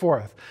so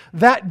forth.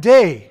 That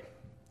day,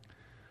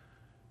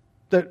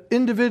 that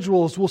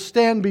individuals will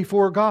stand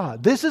before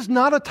God. This is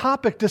not a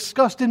topic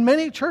discussed in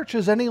many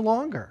churches any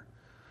longer.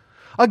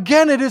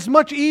 Again, it is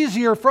much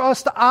easier for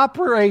us to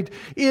operate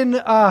in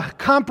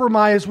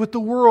compromise with the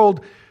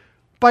world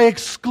by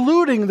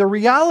excluding the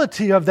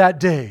reality of that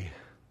day.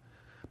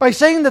 By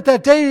saying that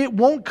that day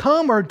won't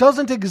come or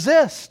doesn't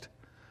exist.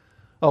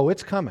 Oh,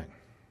 it's coming.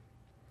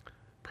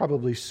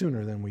 Probably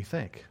sooner than we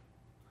think.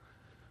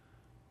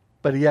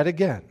 But yet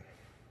again,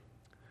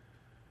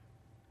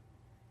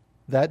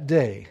 that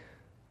day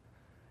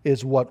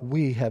is what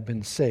we have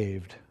been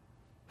saved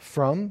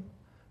from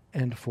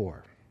and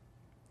for.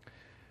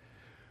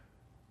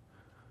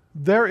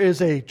 There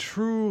is a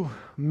true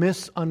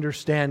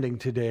misunderstanding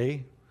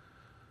today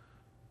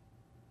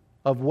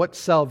of what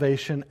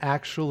salvation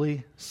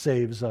actually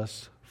saves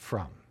us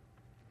from.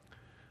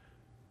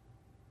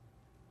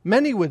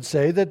 Many would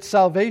say that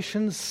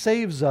salvation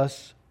saves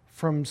us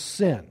from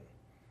sin.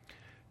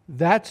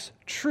 That's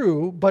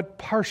true, but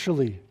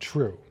partially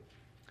true.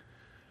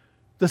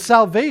 The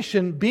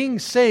salvation, being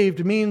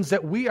saved, means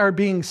that we are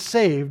being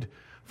saved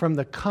from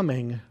the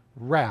coming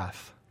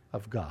wrath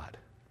of God.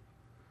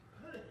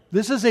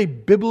 This is a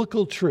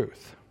biblical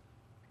truth.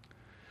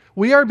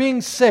 We are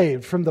being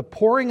saved from the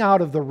pouring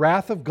out of the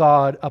wrath of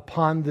God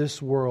upon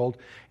this world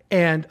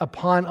and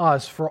upon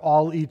us for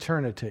all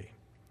eternity.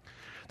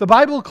 The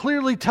Bible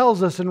clearly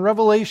tells us in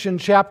Revelation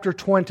chapter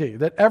 20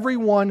 that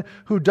everyone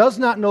who does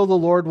not know the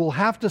Lord will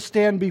have to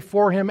stand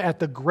before Him at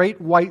the great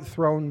white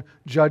throne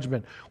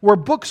judgment, where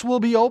books will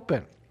be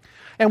open.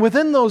 And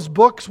within those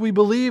books, we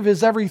believe,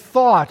 is every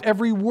thought,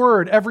 every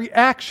word, every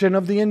action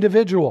of the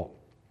individual.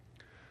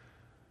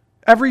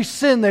 Every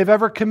sin they've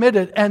ever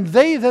committed, and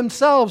they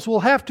themselves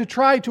will have to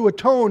try to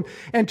atone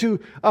and to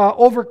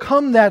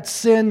overcome that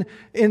sin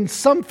in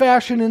some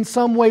fashion, in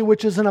some way,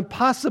 which is an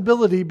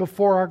impossibility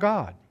before our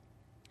God.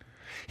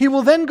 He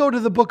will then go to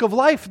the book of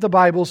life, the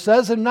Bible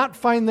says, and not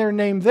find their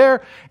name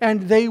there,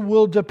 and they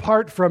will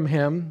depart from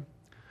Him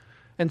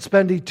and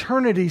spend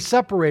eternity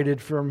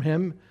separated from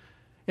Him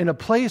in a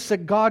place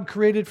that God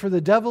created for the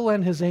devil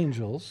and his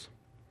angels.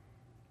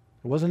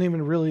 It wasn't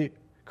even really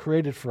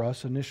created for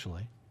us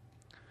initially.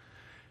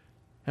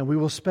 And we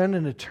will spend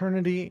an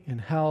eternity in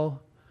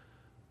hell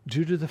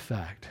due to the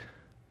fact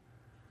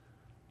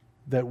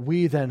that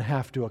we then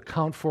have to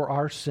account for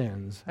our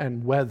sins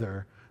and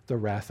weather the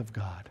wrath of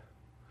God.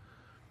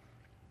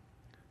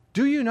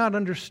 Do you not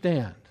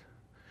understand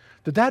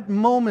that that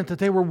moment that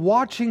they were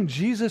watching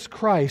Jesus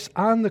Christ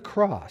on the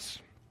cross,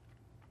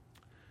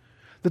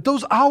 that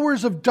those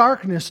hours of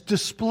darkness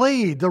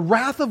displayed the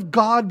wrath of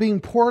God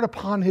being poured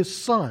upon His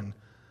Son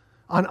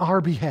on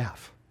our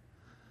behalf?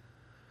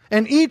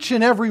 And each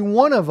and every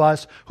one of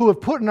us who have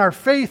put in our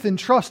faith and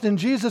trust in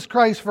Jesus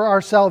Christ for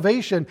our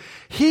salvation,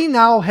 He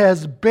now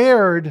has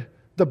bared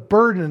the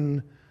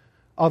burden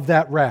of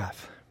that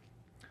wrath.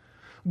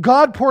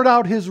 God poured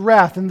out His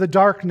wrath in the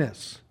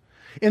darkness,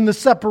 in the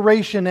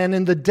separation, and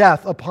in the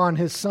death upon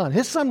His Son.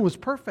 His Son was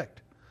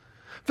perfect.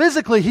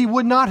 Physically, He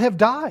would not have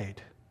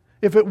died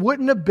if it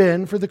wouldn't have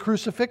been for the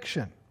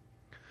crucifixion.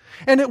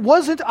 And it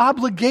wasn't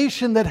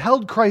obligation that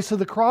held Christ to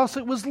the cross,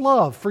 it was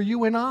love for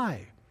you and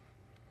I.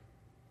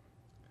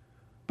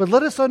 But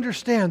let us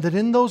understand that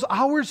in those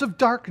hours of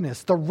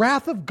darkness, the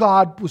wrath of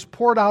God was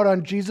poured out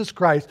on Jesus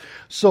Christ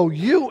so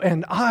you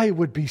and I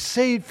would be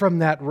saved from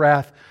that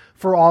wrath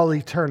for all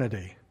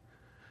eternity.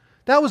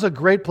 That was a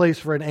great place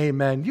for an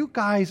amen. You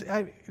guys,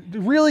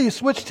 really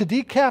switched to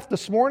decaf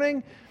this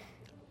morning?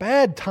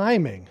 Bad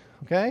timing,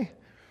 okay?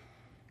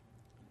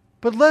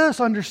 But let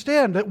us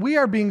understand that we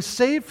are being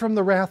saved from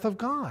the wrath of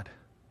God.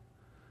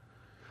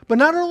 But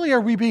not only are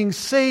we being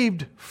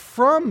saved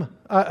from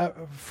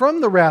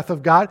the wrath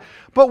of God,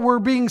 but we're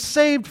being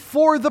saved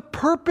for the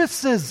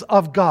purposes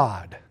of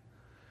God.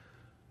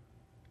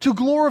 To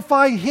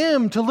glorify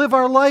Him, to live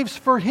our lives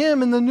for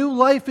Him in the new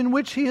life in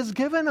which He has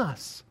given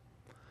us.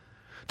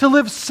 To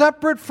live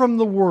separate from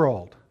the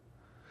world.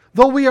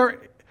 Though we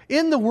are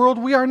in the world,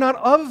 we are not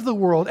of the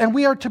world, and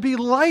we are to be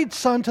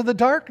lights unto the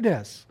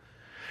darkness.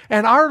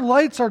 And our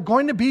lights are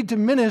going to be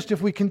diminished if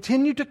we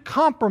continue to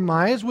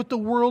compromise with the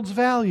world's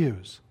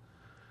values.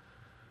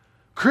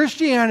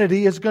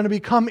 Christianity is going to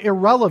become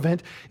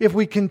irrelevant if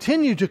we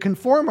continue to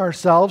conform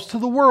ourselves to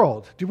the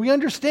world. Do we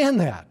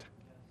understand that?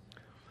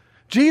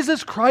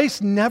 Jesus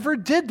Christ never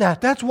did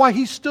that. That's why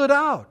He stood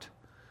out.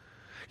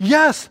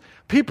 Yes,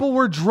 people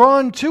were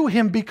drawn to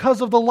Him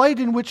because of the light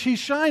in which He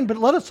shined, but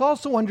let us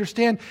also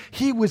understand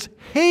He was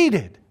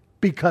hated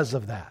because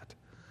of that.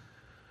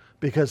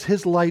 Because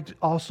His light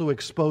also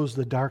exposed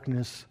the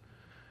darkness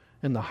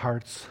in the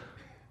hearts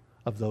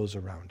of those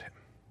around Him.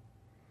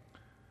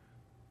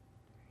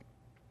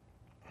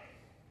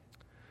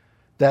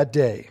 That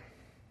day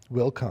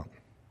will come.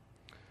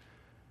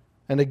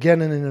 And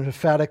again in an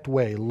emphatic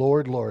way,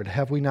 Lord, Lord,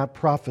 have we not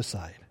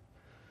prophesied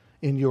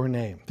in your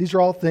name? These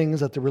are all things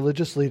that the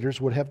religious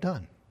leaders would have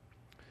done.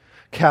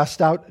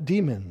 Cast out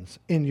demons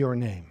in your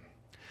name.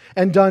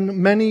 And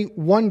done many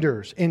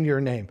wonders in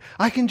your name.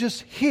 I can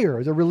just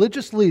hear the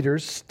religious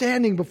leaders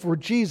standing before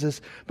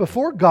Jesus,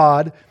 before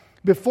God,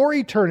 before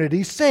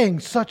eternity,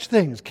 saying such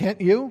things,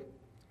 can't you?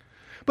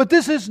 But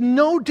this is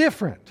no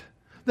different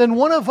than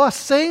one of us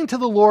saying to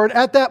the Lord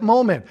at that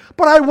moment,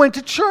 but I went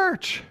to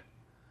church.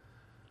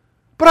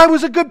 But I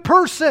was a good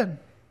person.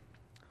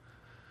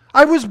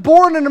 I was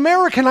born an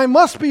American. I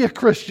must be a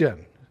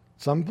Christian.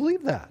 Some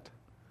believe that.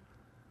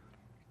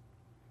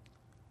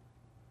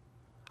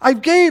 I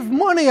gave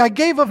money. I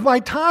gave of my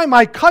time.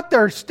 I cut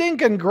their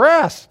stinking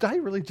grass. Did I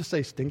really just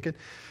say stinking?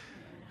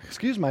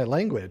 Excuse my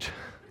language.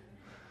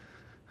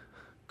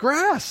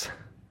 Grass.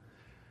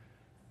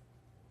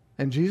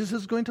 And Jesus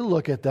is going to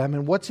look at them,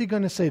 and what's He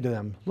going to say to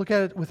them? Look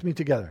at it with me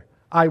together.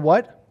 I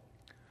what?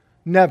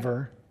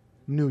 Never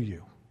knew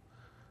you.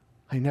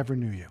 I never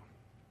knew you.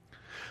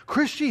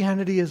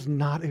 Christianity is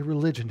not a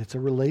religion. It's a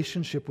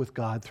relationship with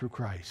God through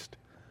Christ.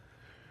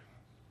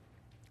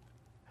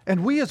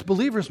 And we as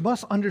believers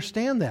must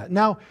understand that.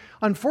 Now,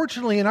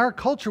 unfortunately, in our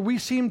culture, we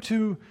seem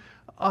to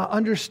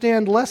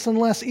understand less and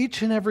less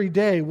each and every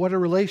day what a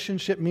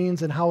relationship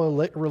means and how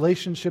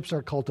relationships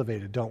are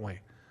cultivated, don't we?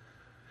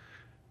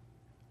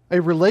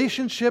 A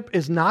relationship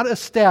is not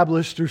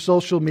established through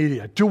social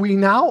media. Do we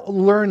now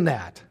learn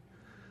that?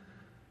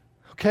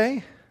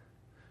 Okay?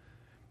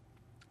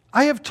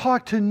 I have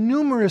talked to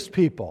numerous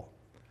people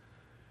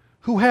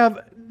who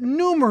have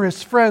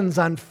numerous friends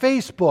on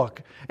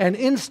Facebook and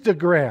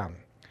Instagram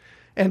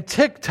and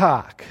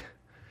TikTok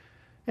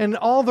and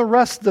all the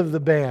rest of the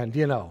band,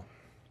 you know.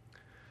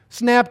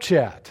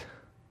 Snapchat.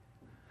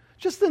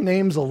 Just the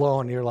names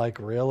alone, you're like,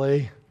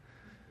 really?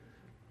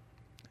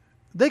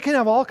 They can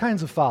have all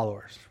kinds of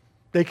followers.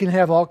 They can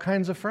have all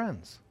kinds of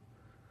friends.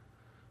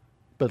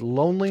 But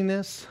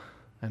loneliness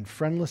and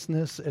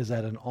friendlessness is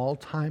at an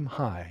all-time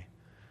high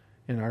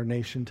in our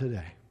nation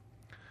today.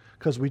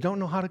 Because we don't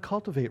know how to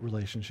cultivate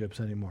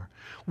relationships anymore.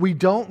 We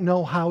don't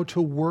know how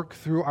to work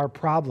through our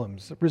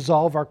problems,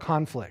 resolve our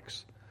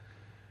conflicts.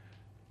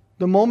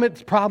 The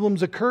moment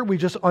problems occur, we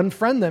just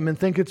unfriend them and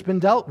think it's been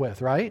dealt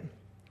with, right?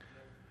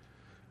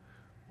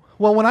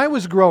 Well, when I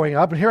was growing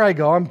up, and here I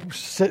go, I'm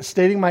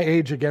stating my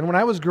age again. When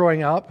I was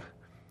growing up,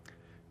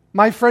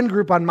 my friend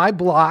group on my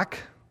block,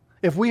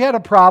 if we had a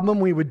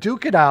problem, we would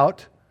duke it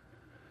out,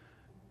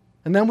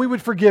 and then we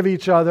would forgive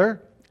each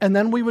other, and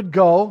then we would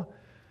go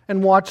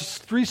and watch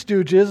Three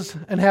Stooges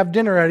and have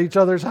dinner at each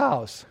other's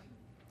house.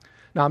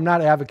 Now, I'm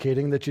not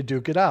advocating that you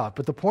duke it out,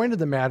 but the point of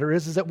the matter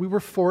is that we were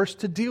forced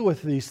to deal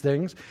with these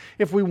things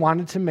if we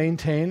wanted to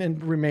maintain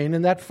and remain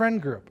in that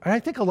friend group. And I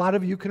think a lot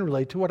of you can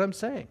relate to what I'm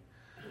saying.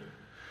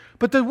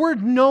 But the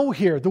word know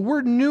here, the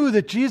word new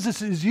that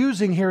Jesus is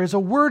using here is a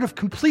word of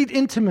complete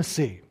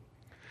intimacy.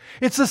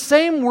 It's the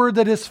same word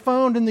that is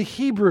found in the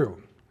Hebrew,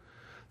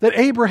 that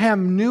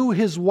Abraham knew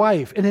his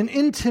wife in an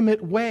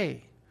intimate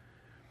way.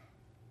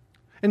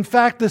 In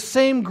fact, the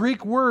same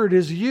Greek word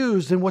is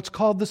used in what's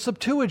called the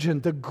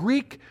Septuagint, the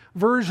Greek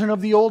version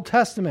of the Old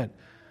Testament.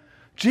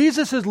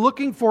 Jesus is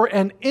looking for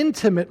an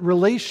intimate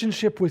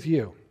relationship with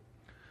you,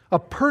 a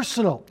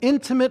personal,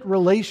 intimate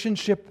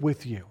relationship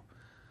with you.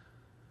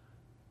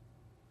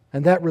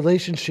 And that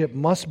relationship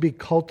must be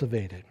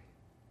cultivated.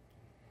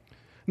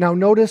 Now,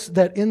 notice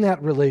that in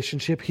that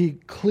relationship, he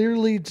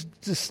clearly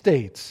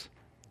states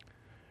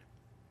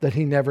that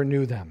he never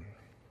knew them.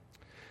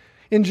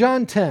 In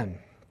John 10,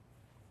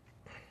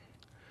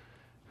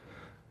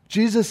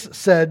 Jesus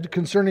said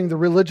concerning the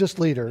religious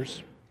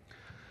leaders,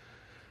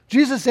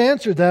 Jesus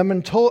answered them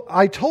and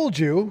I told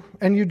you,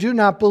 and you do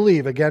not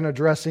believe, again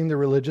addressing the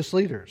religious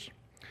leaders.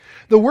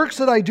 The works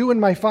that I do in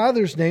my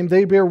Father's name,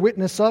 they bear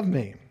witness of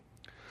me.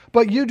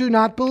 But you do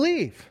not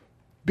believe,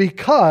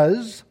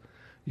 because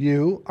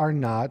you are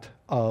not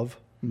of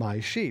my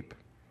sheep.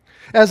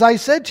 As I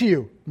said to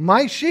you,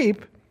 my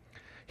sheep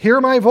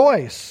hear my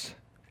voice,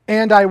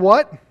 and I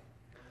what?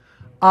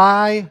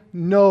 I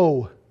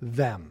know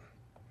them.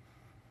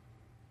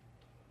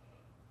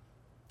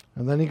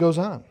 And then he goes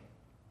on.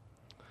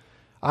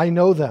 I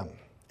know them,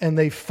 and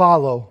they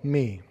follow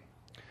me.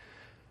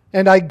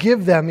 And I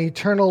give them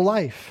eternal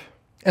life,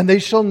 and they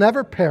shall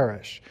never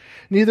perish,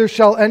 neither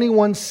shall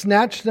anyone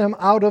snatch them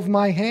out of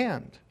my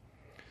hand.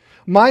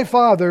 My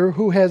Father,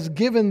 who has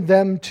given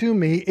them to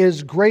me,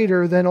 is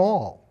greater than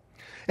all,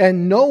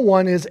 and no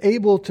one is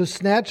able to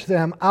snatch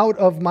them out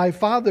of my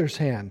Father's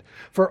hand,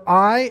 for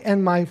I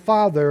and my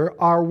Father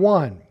are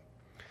one.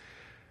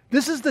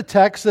 This is the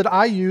text that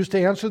I use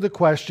to answer the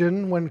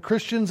question when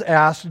Christians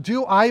ask,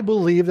 do I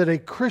believe that a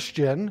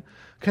Christian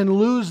can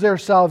lose their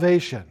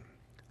salvation?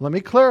 Let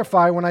me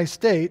clarify when I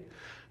state,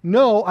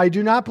 no, I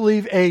do not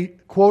believe a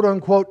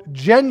quote-unquote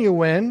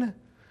genuine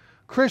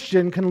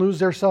Christian can lose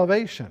their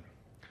salvation.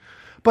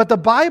 But the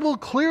Bible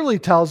clearly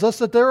tells us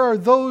that there are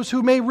those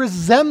who may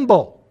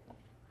resemble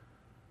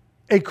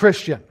a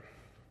Christian.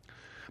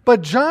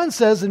 But John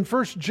says in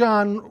 1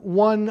 John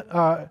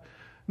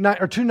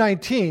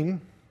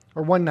 2:19,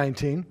 or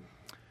 1:19,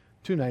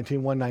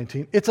 2:19,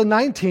 1:19. It's a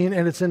 19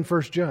 and it's in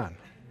 1 John.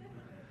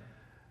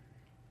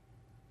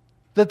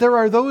 That there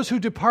are those who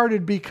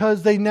departed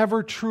because they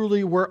never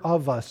truly were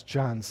of us,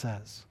 John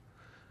says.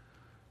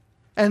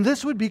 And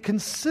this would be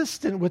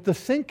consistent with the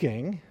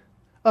thinking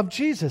of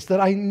Jesus,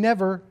 that I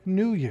never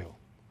knew you.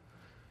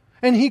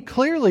 And he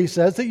clearly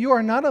says that you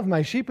are not of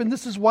my sheep, and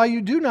this is why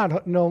you do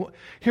not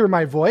hear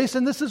my voice,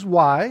 and this is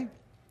why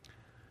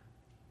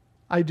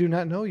I do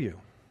not know you,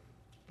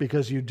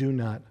 because you do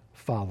not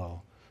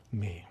follow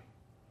me.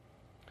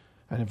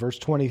 And in verse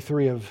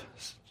 23 of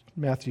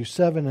Matthew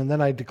 7, and then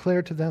I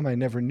declare to them, I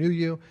never knew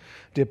you.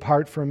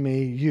 Depart from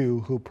me, you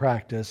who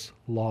practice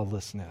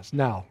lawlessness.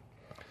 Now,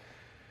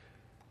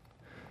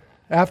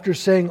 after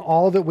saying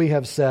all that we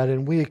have said,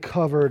 and we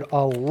covered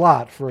a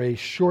lot for a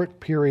short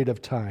period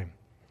of time,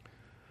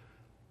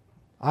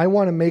 I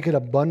want to make it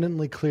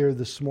abundantly clear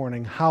this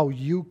morning how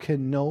you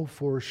can know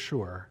for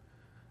sure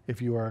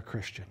if you are a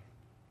Christian.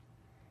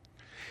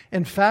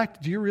 In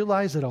fact, do you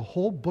realize that a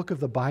whole book of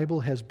the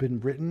Bible has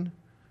been written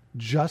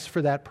just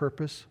for that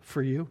purpose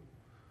for you?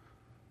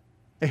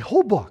 A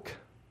whole book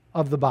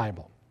of the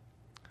Bible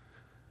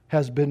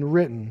has been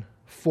written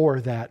for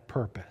that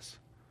purpose.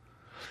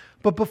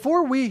 But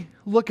before we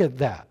look at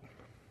that,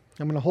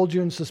 I'm going to hold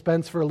you in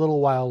suspense for a little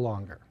while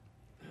longer.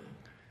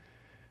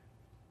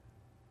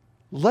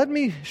 Let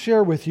me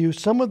share with you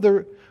some of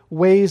the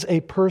ways a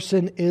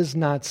person is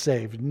not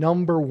saved.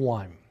 Number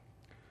one,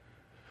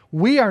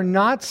 we are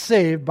not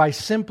saved by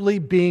simply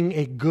being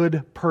a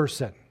good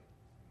person.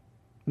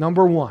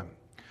 Number one,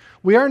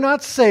 we are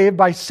not saved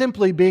by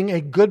simply being a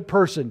good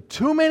person.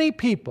 Too many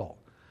people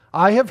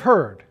I have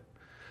heard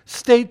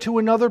state to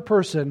another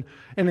person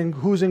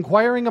who's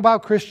inquiring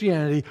about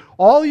Christianity,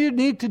 all you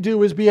need to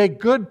do is be a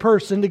good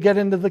person to get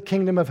into the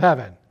kingdom of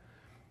heaven.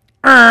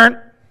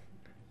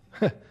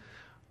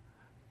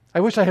 I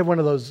wish I had one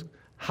of those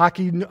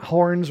hockey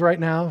horns right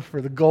now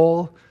for the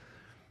goal,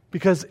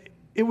 because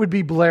it would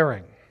be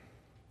blaring.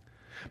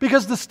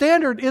 Because the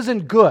standard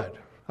isn't good,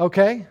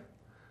 okay?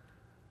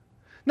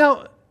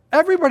 Now,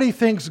 everybody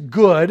thinks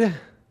good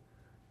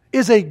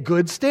is a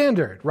good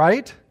standard,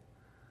 right?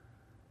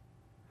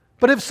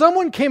 But if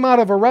someone came out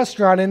of a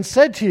restaurant and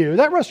said to you,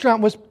 that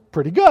restaurant was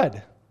pretty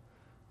good,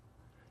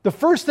 the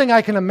first thing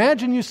I can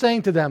imagine you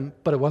saying to them,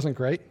 but it wasn't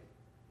great.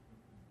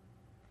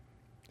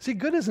 See,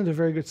 good isn't a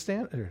very good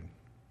standard.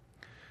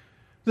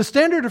 The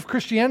standard of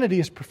Christianity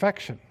is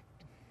perfection,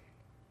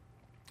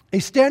 a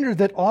standard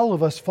that all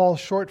of us fall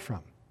short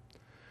from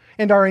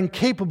and are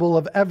incapable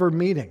of ever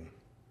meeting.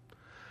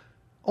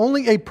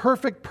 Only a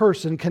perfect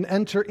person can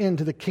enter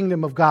into the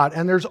kingdom of God,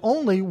 and there's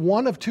only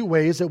one of two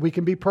ways that we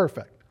can be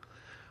perfect.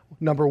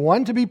 Number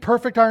one, to be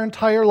perfect our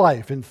entire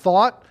life in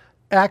thought,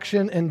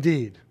 action, and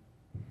deed.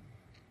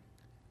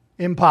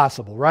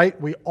 Impossible, right?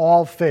 We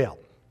all fail.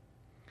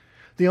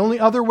 The only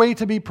other way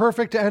to be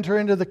perfect, to enter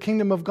into the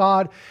kingdom of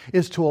God,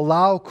 is to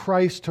allow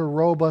Christ to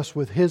robe us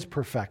with His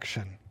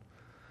perfection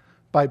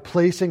by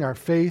placing our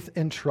faith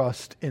and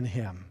trust in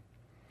Him.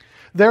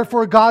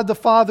 Therefore, God the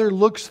Father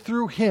looks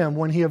through him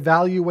when he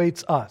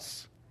evaluates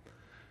us.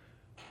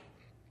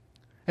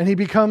 And he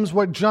becomes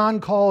what John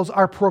calls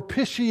our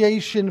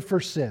propitiation for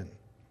sin,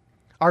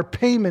 our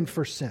payment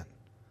for sin.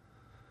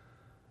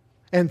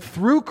 And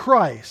through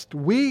Christ,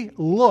 we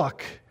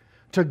look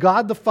to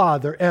God the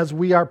Father as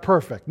we are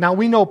perfect. Now,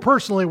 we know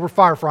personally we're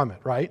far from it,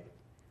 right?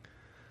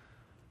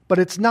 But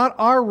it's not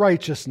our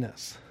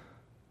righteousness.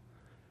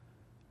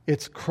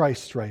 It's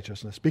Christ's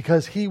righteousness,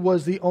 because he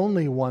was the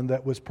only one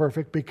that was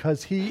perfect,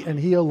 because he and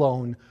he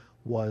alone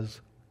was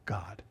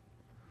God.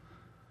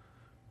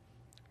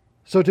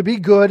 So to be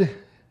good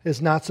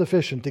is not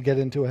sufficient to get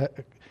into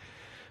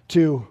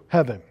to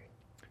heaven.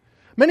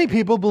 Many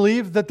people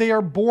believe that they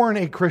are born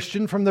a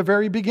Christian from the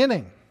very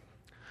beginning.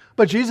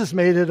 But Jesus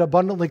made it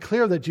abundantly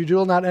clear that you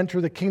will not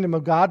enter the kingdom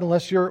of God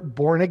unless you're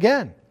born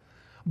again.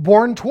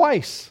 Born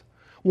twice.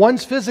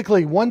 Once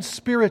physically, once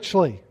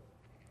spiritually.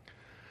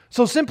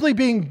 So simply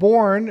being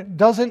born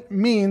doesn't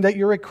mean that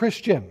you're a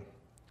Christian.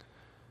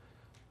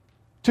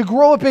 To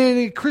grow up in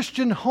a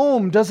Christian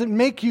home doesn't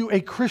make you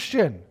a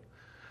Christian.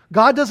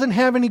 God doesn't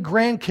have any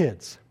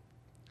grandkids.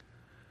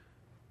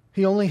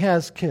 He only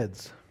has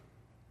kids.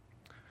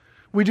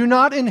 We do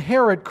not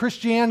inherit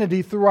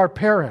Christianity through our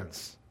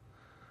parents.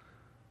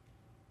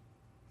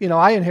 You know,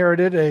 I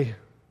inherited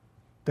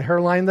the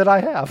hairline that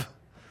I have.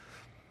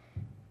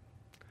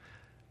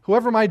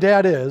 Whoever my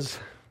dad is,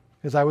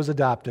 as I was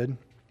adopted,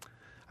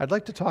 I'd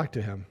like to talk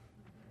to him.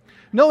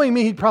 Knowing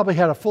me, he probably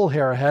had a full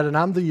hair head, and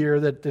I'm the year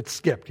that it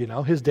skipped, you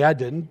know. His dad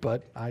didn't,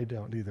 but I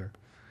don't either.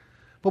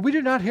 But we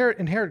do not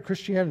inherit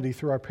Christianity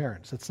through our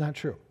parents. That's not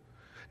true.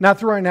 Not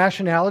through our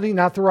nationality,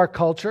 not through our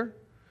culture.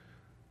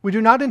 We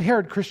do not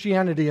inherit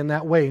Christianity in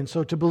that way, and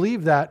so to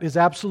believe that is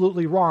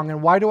absolutely wrong.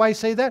 And why do I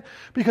say that?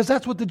 Because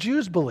that's what the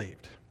Jews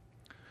believed.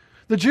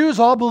 The Jews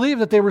all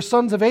believed that they were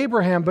sons of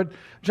Abraham, but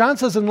John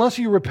says, unless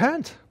you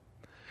repent.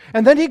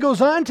 And then he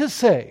goes on to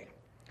say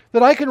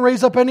that I can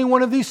raise up any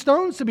one of these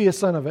stones to be a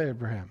son of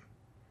Abraham.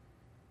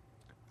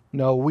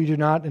 No, we do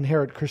not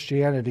inherit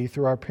Christianity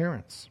through our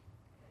parents.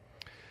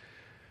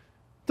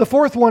 The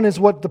fourth one is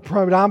what the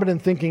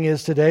predominant thinking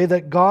is today,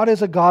 that God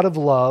is a God of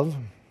love,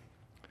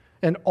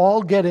 and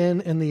all get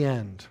in the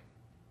end.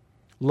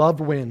 Love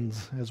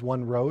wins, as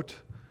one wrote,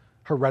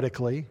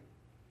 heretically.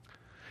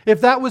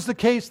 If that was the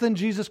case, then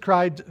Jesus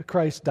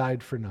Christ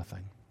died for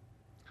nothing.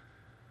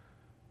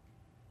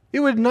 It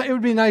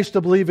would be nice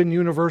to believe in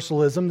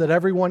universalism, that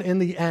everyone in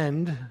the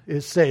end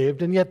is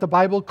saved, and yet the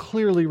Bible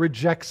clearly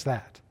rejects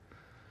that.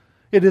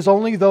 It is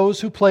only those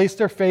who place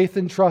their faith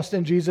and trust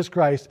in Jesus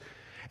Christ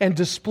and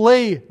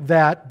display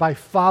that by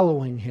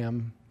following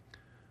Him.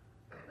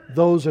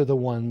 Those are the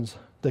ones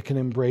that can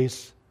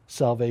embrace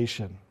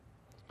salvation.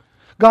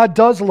 God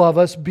does love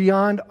us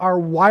beyond our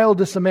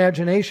wildest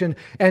imagination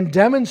and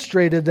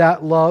demonstrated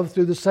that love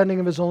through the sending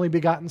of His only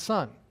begotten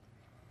Son.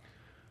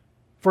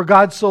 For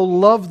God so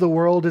loved the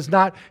world is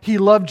not, He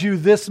loved you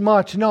this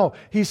much. No,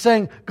 He's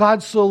saying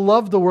God so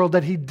loved the world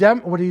that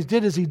what He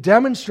did is He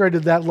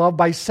demonstrated that love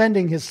by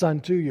sending His Son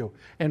to you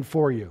and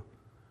for you.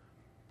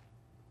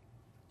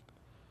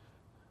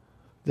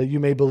 That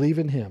you may believe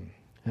in Him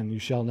and you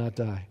shall not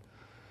die.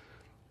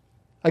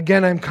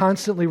 Again, I'm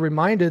constantly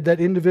reminded that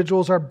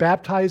individuals are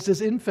baptized as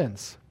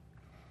infants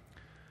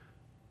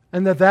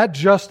and that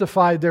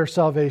justified their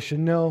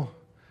salvation. No,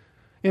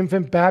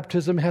 infant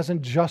baptism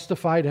hasn't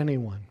justified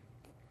anyone.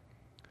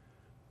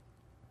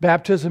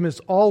 Baptism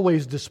is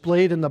always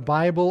displayed in the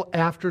Bible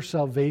after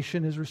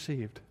salvation is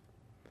received.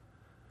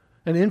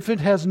 An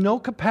infant has no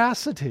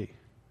capacity,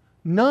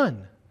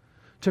 none,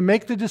 to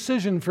make the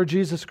decision for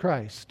Jesus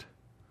Christ.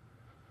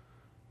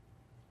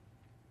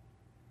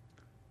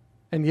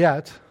 And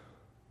yet,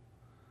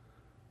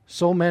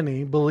 so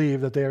many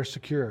believe that they are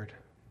secured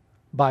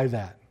by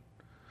that.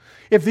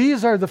 If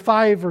these are the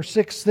 5 or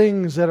 6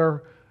 things that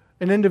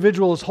an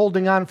individual is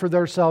holding on for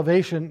their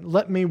salvation,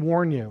 let me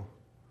warn you.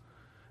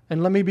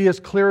 And let me be as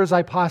clear as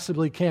I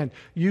possibly can.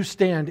 You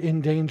stand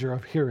in danger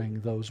of hearing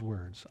those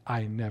words.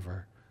 I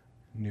never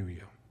knew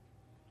you.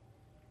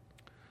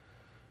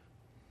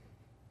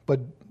 But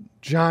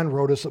John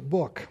wrote us a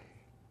book.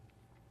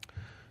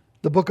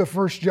 The book of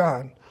 1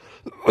 John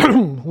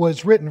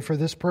was written for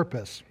this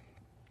purpose.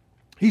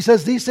 He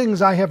says, "These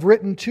things I have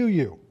written to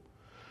you,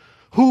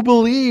 who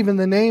believe in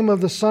the name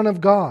of the Son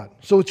of God."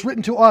 So it's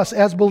written to us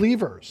as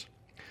believers,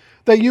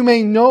 that you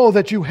may know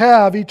that you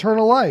have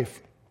eternal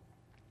life.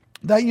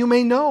 That you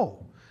may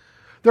know.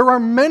 There are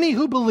many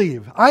who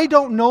believe. I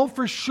don't know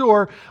for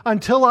sure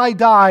until I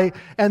die,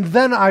 and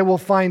then I will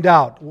find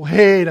out.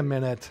 Wait a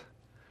minute.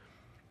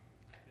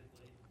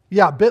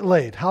 Yeah, a bit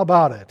late. How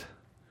about it?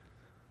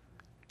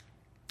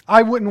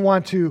 I wouldn't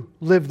want to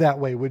live that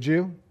way, would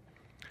you?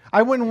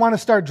 I wouldn't want to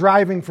start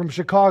driving from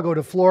Chicago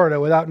to Florida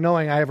without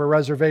knowing I have a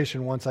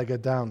reservation once I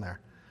get down there.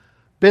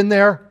 Been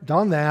there,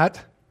 done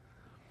that.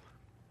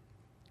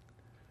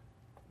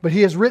 But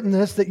He has written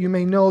this that you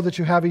may know that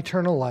you have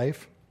eternal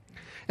life,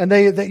 and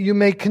that you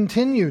may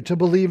continue to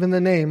believe in the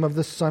name of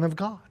the Son of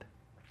God.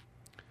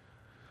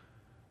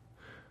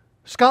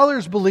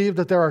 Scholars believe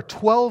that there are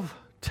 12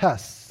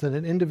 tests that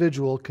an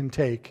individual can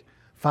take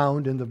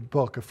found in the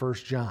book of 1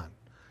 John.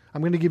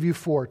 I'm going to give you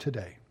 4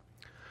 today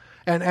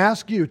and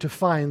ask you to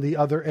find the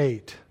other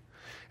 8.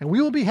 And we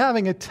will be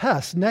having a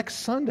test next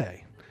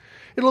Sunday.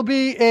 It'll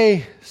be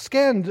a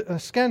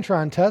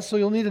Scantron test, so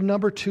you'll need a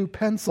number 2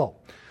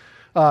 pencil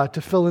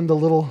to fill in the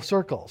little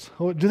circles.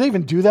 Do they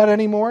even do that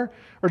anymore?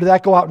 Or did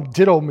that go out in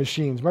ditto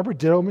machines? Remember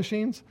ditto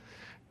machines?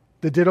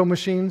 The ditto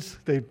machines,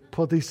 they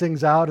put these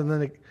things out and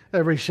then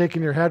everybody's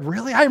shaking their head.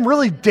 Really? I'm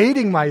really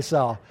dating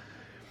myself.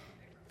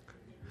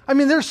 I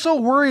mean, they're so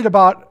worried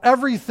about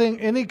everything,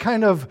 any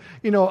kind of,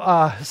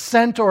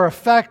 scent or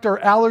effect or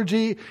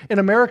allergy in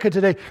America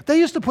today. They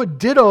used to put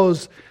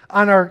dittos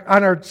on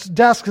our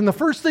desks, and the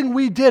first thing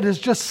we did is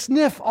just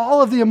sniff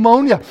all of the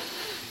ammonia.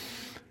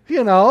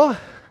 We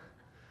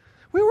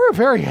were a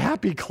very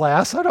happy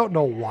class. I don't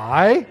know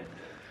why,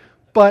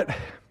 but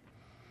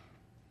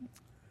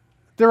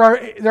there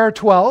are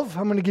 12.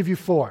 I'm going to give you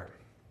 4.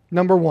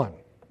 Number 1,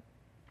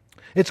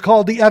 it's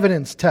called the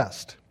evidence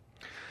test.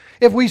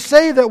 If we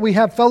say that we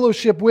have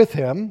fellowship with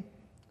Him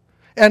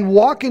and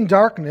walk in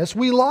darkness,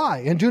 we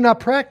lie and do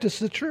not practice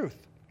the truth.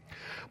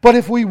 But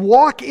if we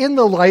walk in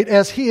the light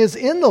as He is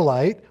in the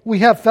light, we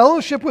have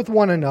fellowship with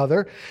one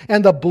another,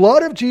 and the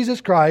blood of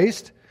Jesus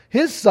Christ,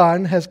 His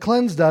Son, has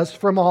cleansed us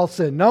from all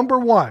sin. Number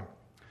 1,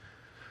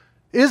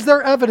 is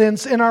there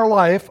evidence in our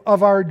life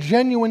of our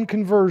genuine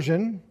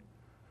conversion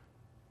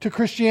to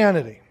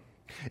Christianity?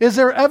 Is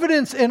there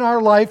evidence in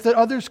our life that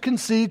others can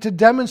see to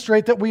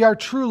demonstrate that we are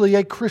truly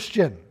a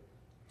Christian?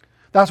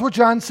 That's what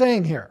John's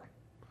saying here.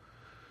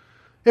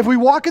 If we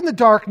walk in the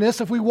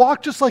darkness, if we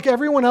walk just like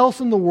everyone else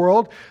in the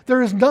world,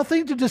 there is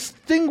nothing to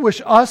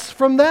distinguish us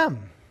from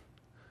them.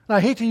 And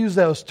I hate to use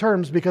those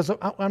terms because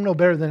I'm no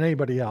better than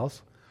anybody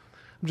else.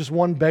 I'm just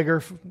one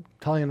beggar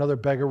telling another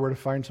beggar where to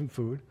find some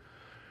food.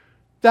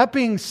 That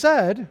being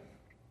said,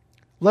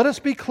 let us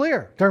be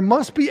clear. There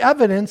must be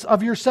evidence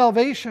of your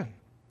salvation.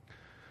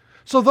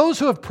 So those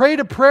who have prayed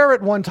a prayer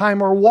at one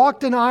time or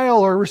walked an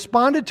aisle or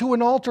responded to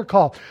an altar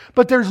call,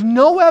 but there's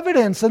no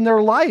evidence in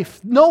their life,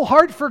 no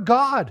heart for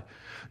God,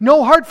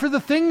 no heart for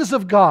the things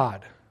of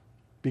God.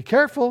 Be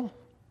careful.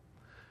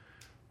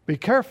 Be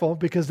careful,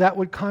 because that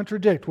would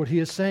contradict what he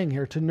is saying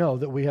here, to know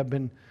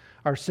that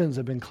our sins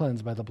have been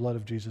cleansed by the blood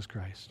of Jesus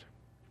Christ.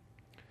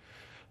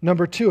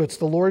 Number 2, it's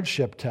the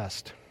lordship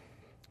test.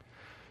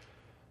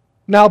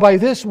 Now by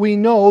this we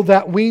know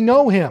that we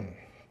know Him.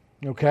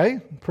 Okay,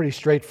 pretty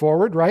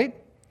straightforward, right?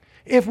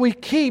 If we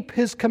keep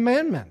His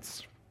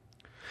commandments.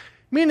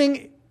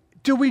 Meaning,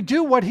 do we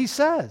do what He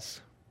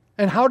says?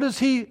 And how does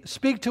He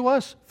speak to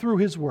us? Through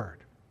His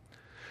Word.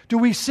 Do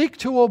we seek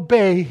to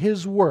obey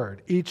His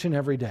Word each and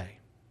every day?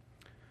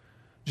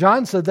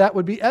 John said that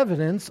would be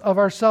evidence of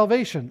our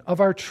salvation, of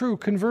our true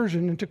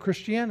conversion into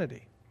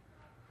Christianity,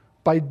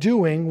 by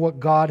doing what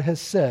God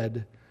has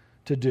said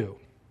to do.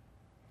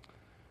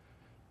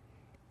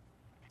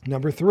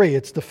 Number 3,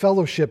 it's the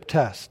fellowship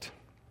test.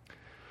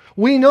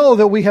 We know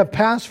that we have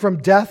passed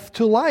from death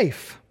to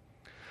life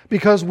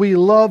because we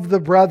love the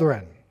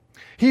brethren.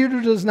 He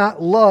who does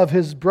not love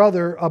his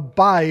brother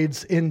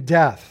abides in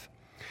death.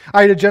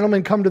 I had a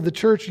gentleman come to the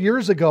church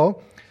years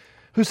ago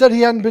who said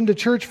he hadn't been to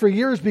church for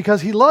years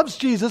because he loves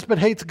Jesus but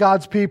hates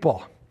God's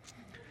people.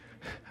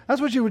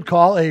 That's what you would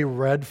call a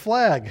red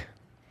flag,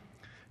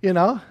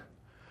 And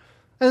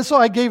so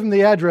I gave him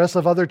the address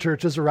of other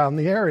churches around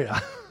the area.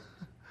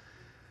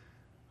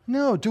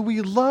 No, do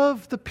we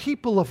love the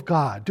people of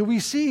God? Do we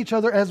see each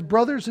other as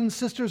brothers and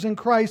sisters in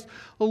Christ,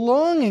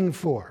 longing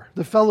for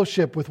the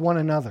fellowship with one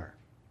another?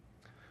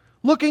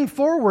 Looking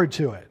forward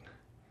to it.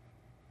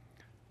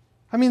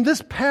 I mean,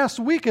 this past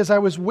week as I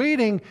was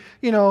waiting,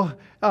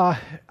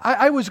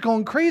 I was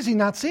going crazy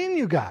not seeing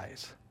you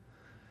guys.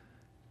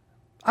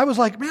 I was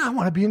like, man, I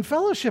want to be in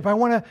fellowship. I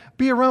want to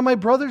be around my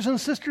brothers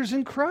and sisters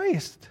in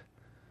Christ.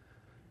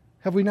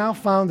 Have we now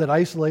found that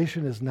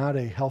isolation is not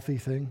a healthy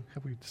thing?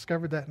 Have we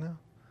discovered that now?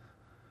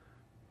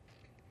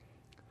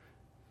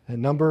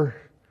 And number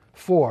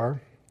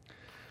 4,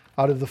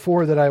 out of the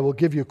 4 that I will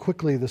give you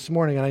quickly this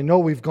morning, and I know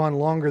we've gone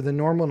longer than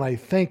normal, and I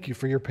thank you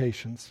for your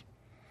patience,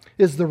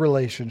 is the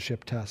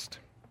relationship test.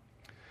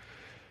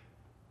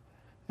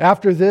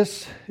 After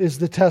this is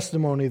the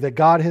testimony that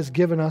God has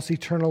given us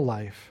eternal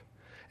life,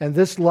 and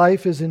this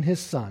life is in His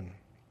Son.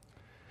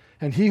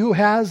 And he who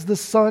has the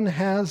Son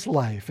has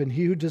life, and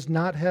he who does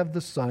not have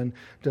the Son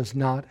does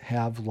not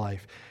have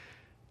life.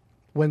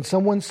 When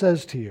someone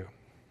says to you,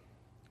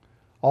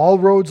 all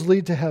roads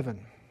lead to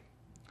heaven,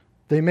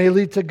 they may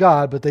lead to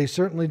God, but they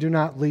certainly do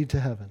not lead to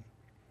heaven.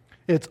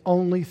 It's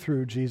only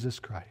through Jesus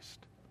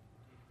Christ.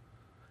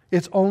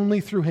 It's only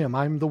through Him.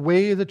 I'm the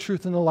way, the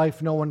truth, and the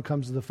life. No one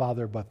comes to the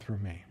Father but through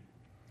me.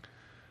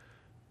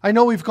 I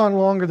know we've gone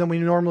longer than we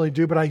normally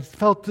do, but I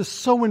felt this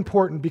so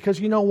important because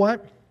you know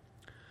what?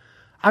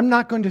 I'm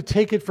not going to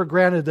take it for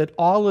granted that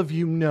all of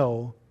you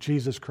know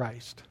Jesus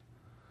Christ.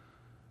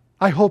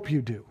 I hope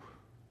you do.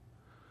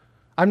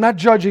 I'm not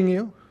judging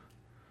you.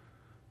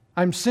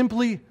 I'm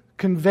simply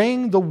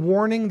conveying the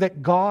warning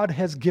that God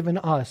has given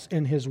us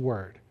in His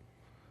Word.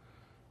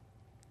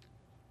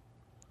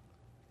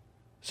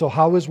 So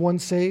how is one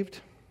saved?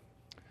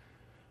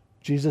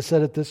 Jesus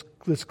said it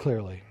this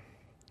clearly.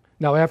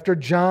 Now, after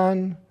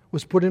John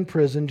was put in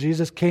prison,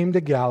 Jesus came to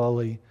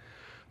Galilee,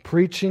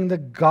 preaching the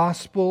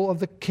gospel of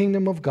the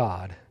kingdom of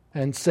God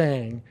and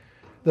saying,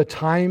 "The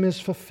time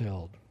is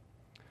fulfilled,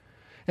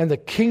 and the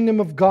kingdom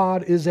of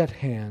God is at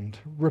hand.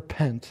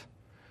 Repent,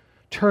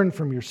 turn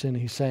from your sin,"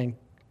 he's saying.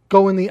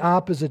 Go in the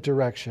opposite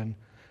direction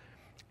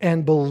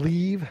and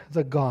believe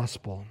the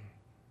gospel.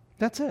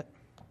 That's it.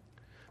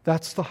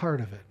 That's the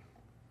heart of it.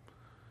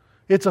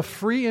 It's a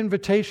free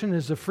invitation,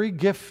 it's a free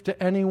gift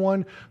to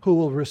anyone who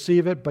will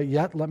receive it, but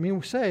yet, let me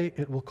say,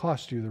 it will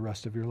cost you the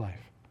rest of your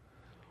life.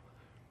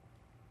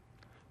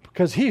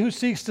 Because he who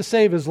seeks to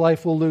save his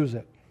life will lose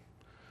it.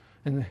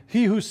 And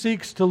he who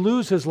seeks to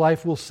lose his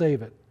life will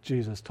save it,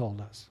 Jesus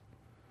told us.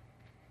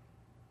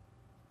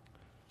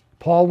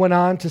 Paul went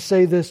on to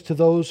say this to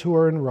those who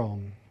are in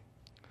Rome.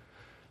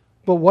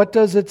 But what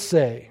does it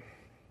say?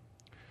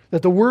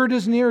 That the word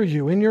is near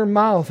you, in your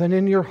mouth and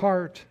in your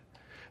heart.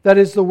 That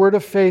is the word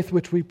of faith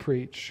which we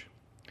preach.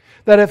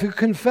 That if you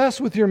confess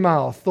with your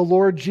mouth the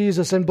Lord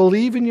Jesus and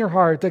believe in your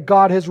heart that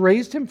God has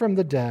raised him from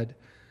the dead,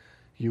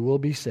 you will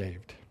be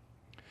saved.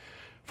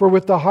 For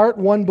with the heart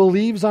one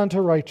believes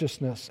unto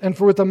righteousness, and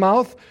for with the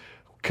mouth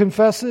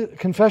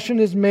confession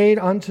is made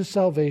unto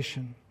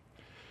salvation.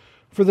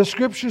 For the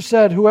Scripture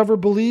said, whoever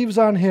believes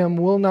on him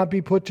will not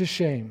be put to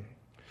shame.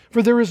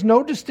 For there is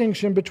no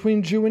distinction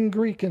between Jew and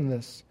Greek in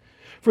this.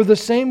 For the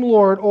same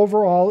Lord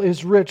over all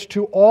is rich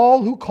to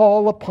all who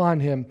call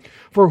upon him.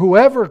 For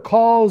whoever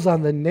calls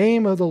on the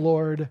name of the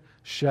Lord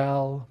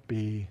shall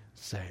be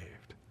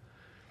saved.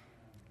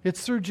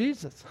 It's through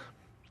Jesus.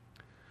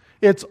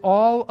 It's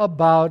all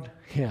about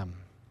him.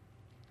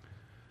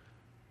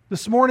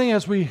 This morning,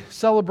 as we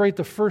celebrate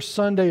the first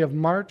Sunday of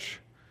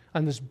March,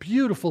 on this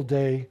beautiful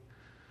day,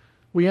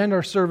 we end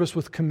our service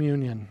with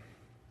communion.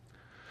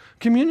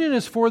 Communion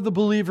is for the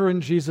believer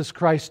in Jesus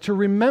Christ to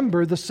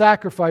remember the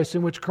sacrifice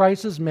in which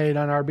Christ has made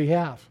on our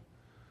behalf.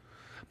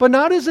 But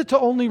not is it to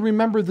only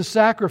remember the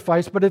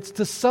sacrifice, but it's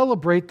to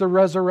celebrate the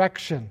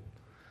resurrection.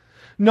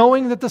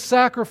 Knowing that the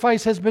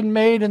sacrifice has been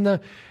made and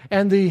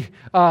the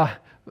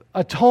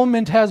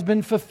atonement has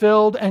been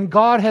fulfilled, and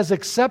God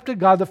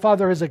the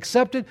Father has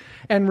accepted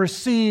and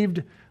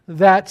received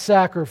that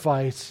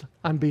sacrifice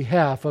on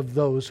behalf of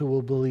those who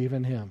will believe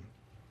in him.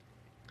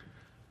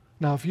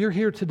 Now, if you're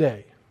here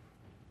today,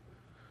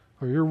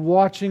 or you're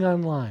watching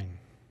online,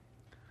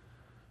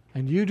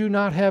 and you do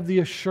not have the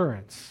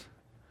assurance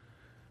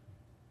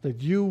that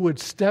you would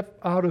step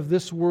out of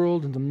this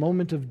world in the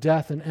moment of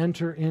death and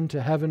enter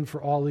into heaven for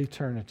all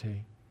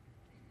eternity,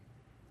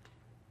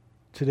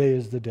 today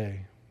is the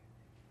day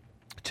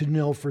to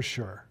know for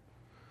sure.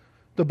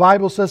 The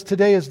Bible says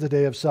today is the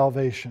day of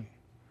salvation.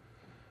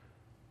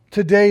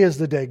 Today is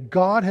the day.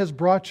 God has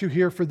brought you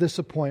here for this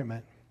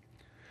appointment.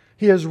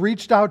 He has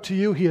reached out to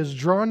you. He has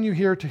drawn you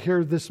here to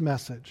hear this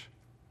message.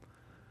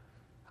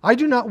 I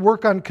do not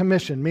work on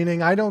commission,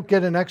 meaning I don't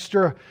get an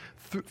extra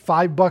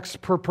 $5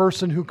 per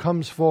person who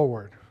comes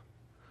forward.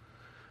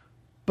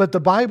 But the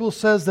Bible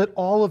says that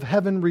all of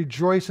heaven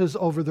rejoices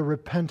over the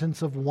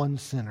repentance of one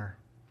sinner.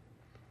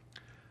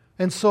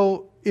 And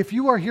so, if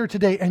you are here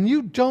today and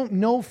you don't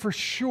know for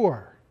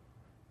sure,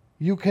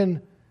 you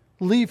can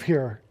leave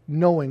here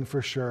knowing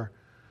for sure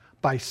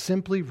by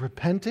simply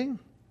repenting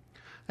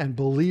and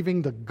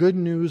believing the good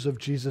news of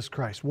Jesus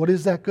Christ. What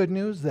is that good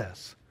news?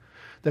 This: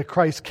 that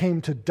Christ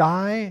came to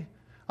die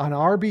on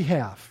our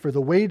behalf, for the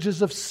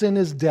wages of sin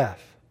is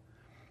death.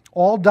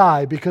 All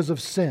die because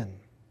of sin.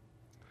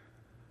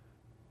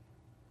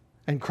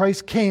 And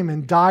Christ came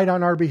and died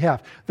on our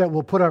behalf, that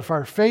we'll put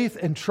our faith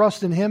and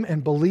trust in him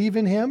and believe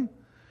in him.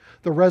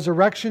 The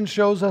resurrection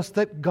shows us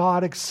that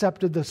God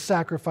accepted the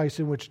sacrifice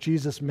in which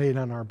Jesus made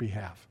on our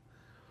behalf.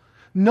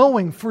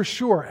 Knowing for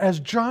sure, as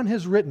John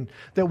has written,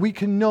 that we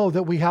can know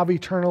that we have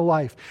eternal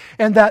life.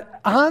 And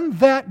that on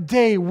that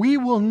day, we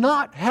will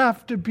not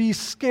have to be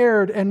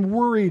scared and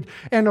worried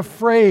and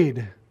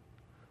afraid.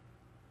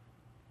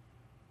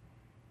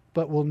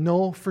 But we'll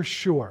know for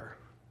sure,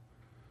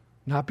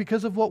 not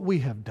because of what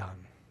we have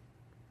done,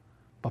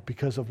 but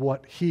because of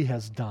what he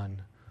has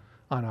done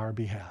on our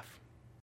behalf.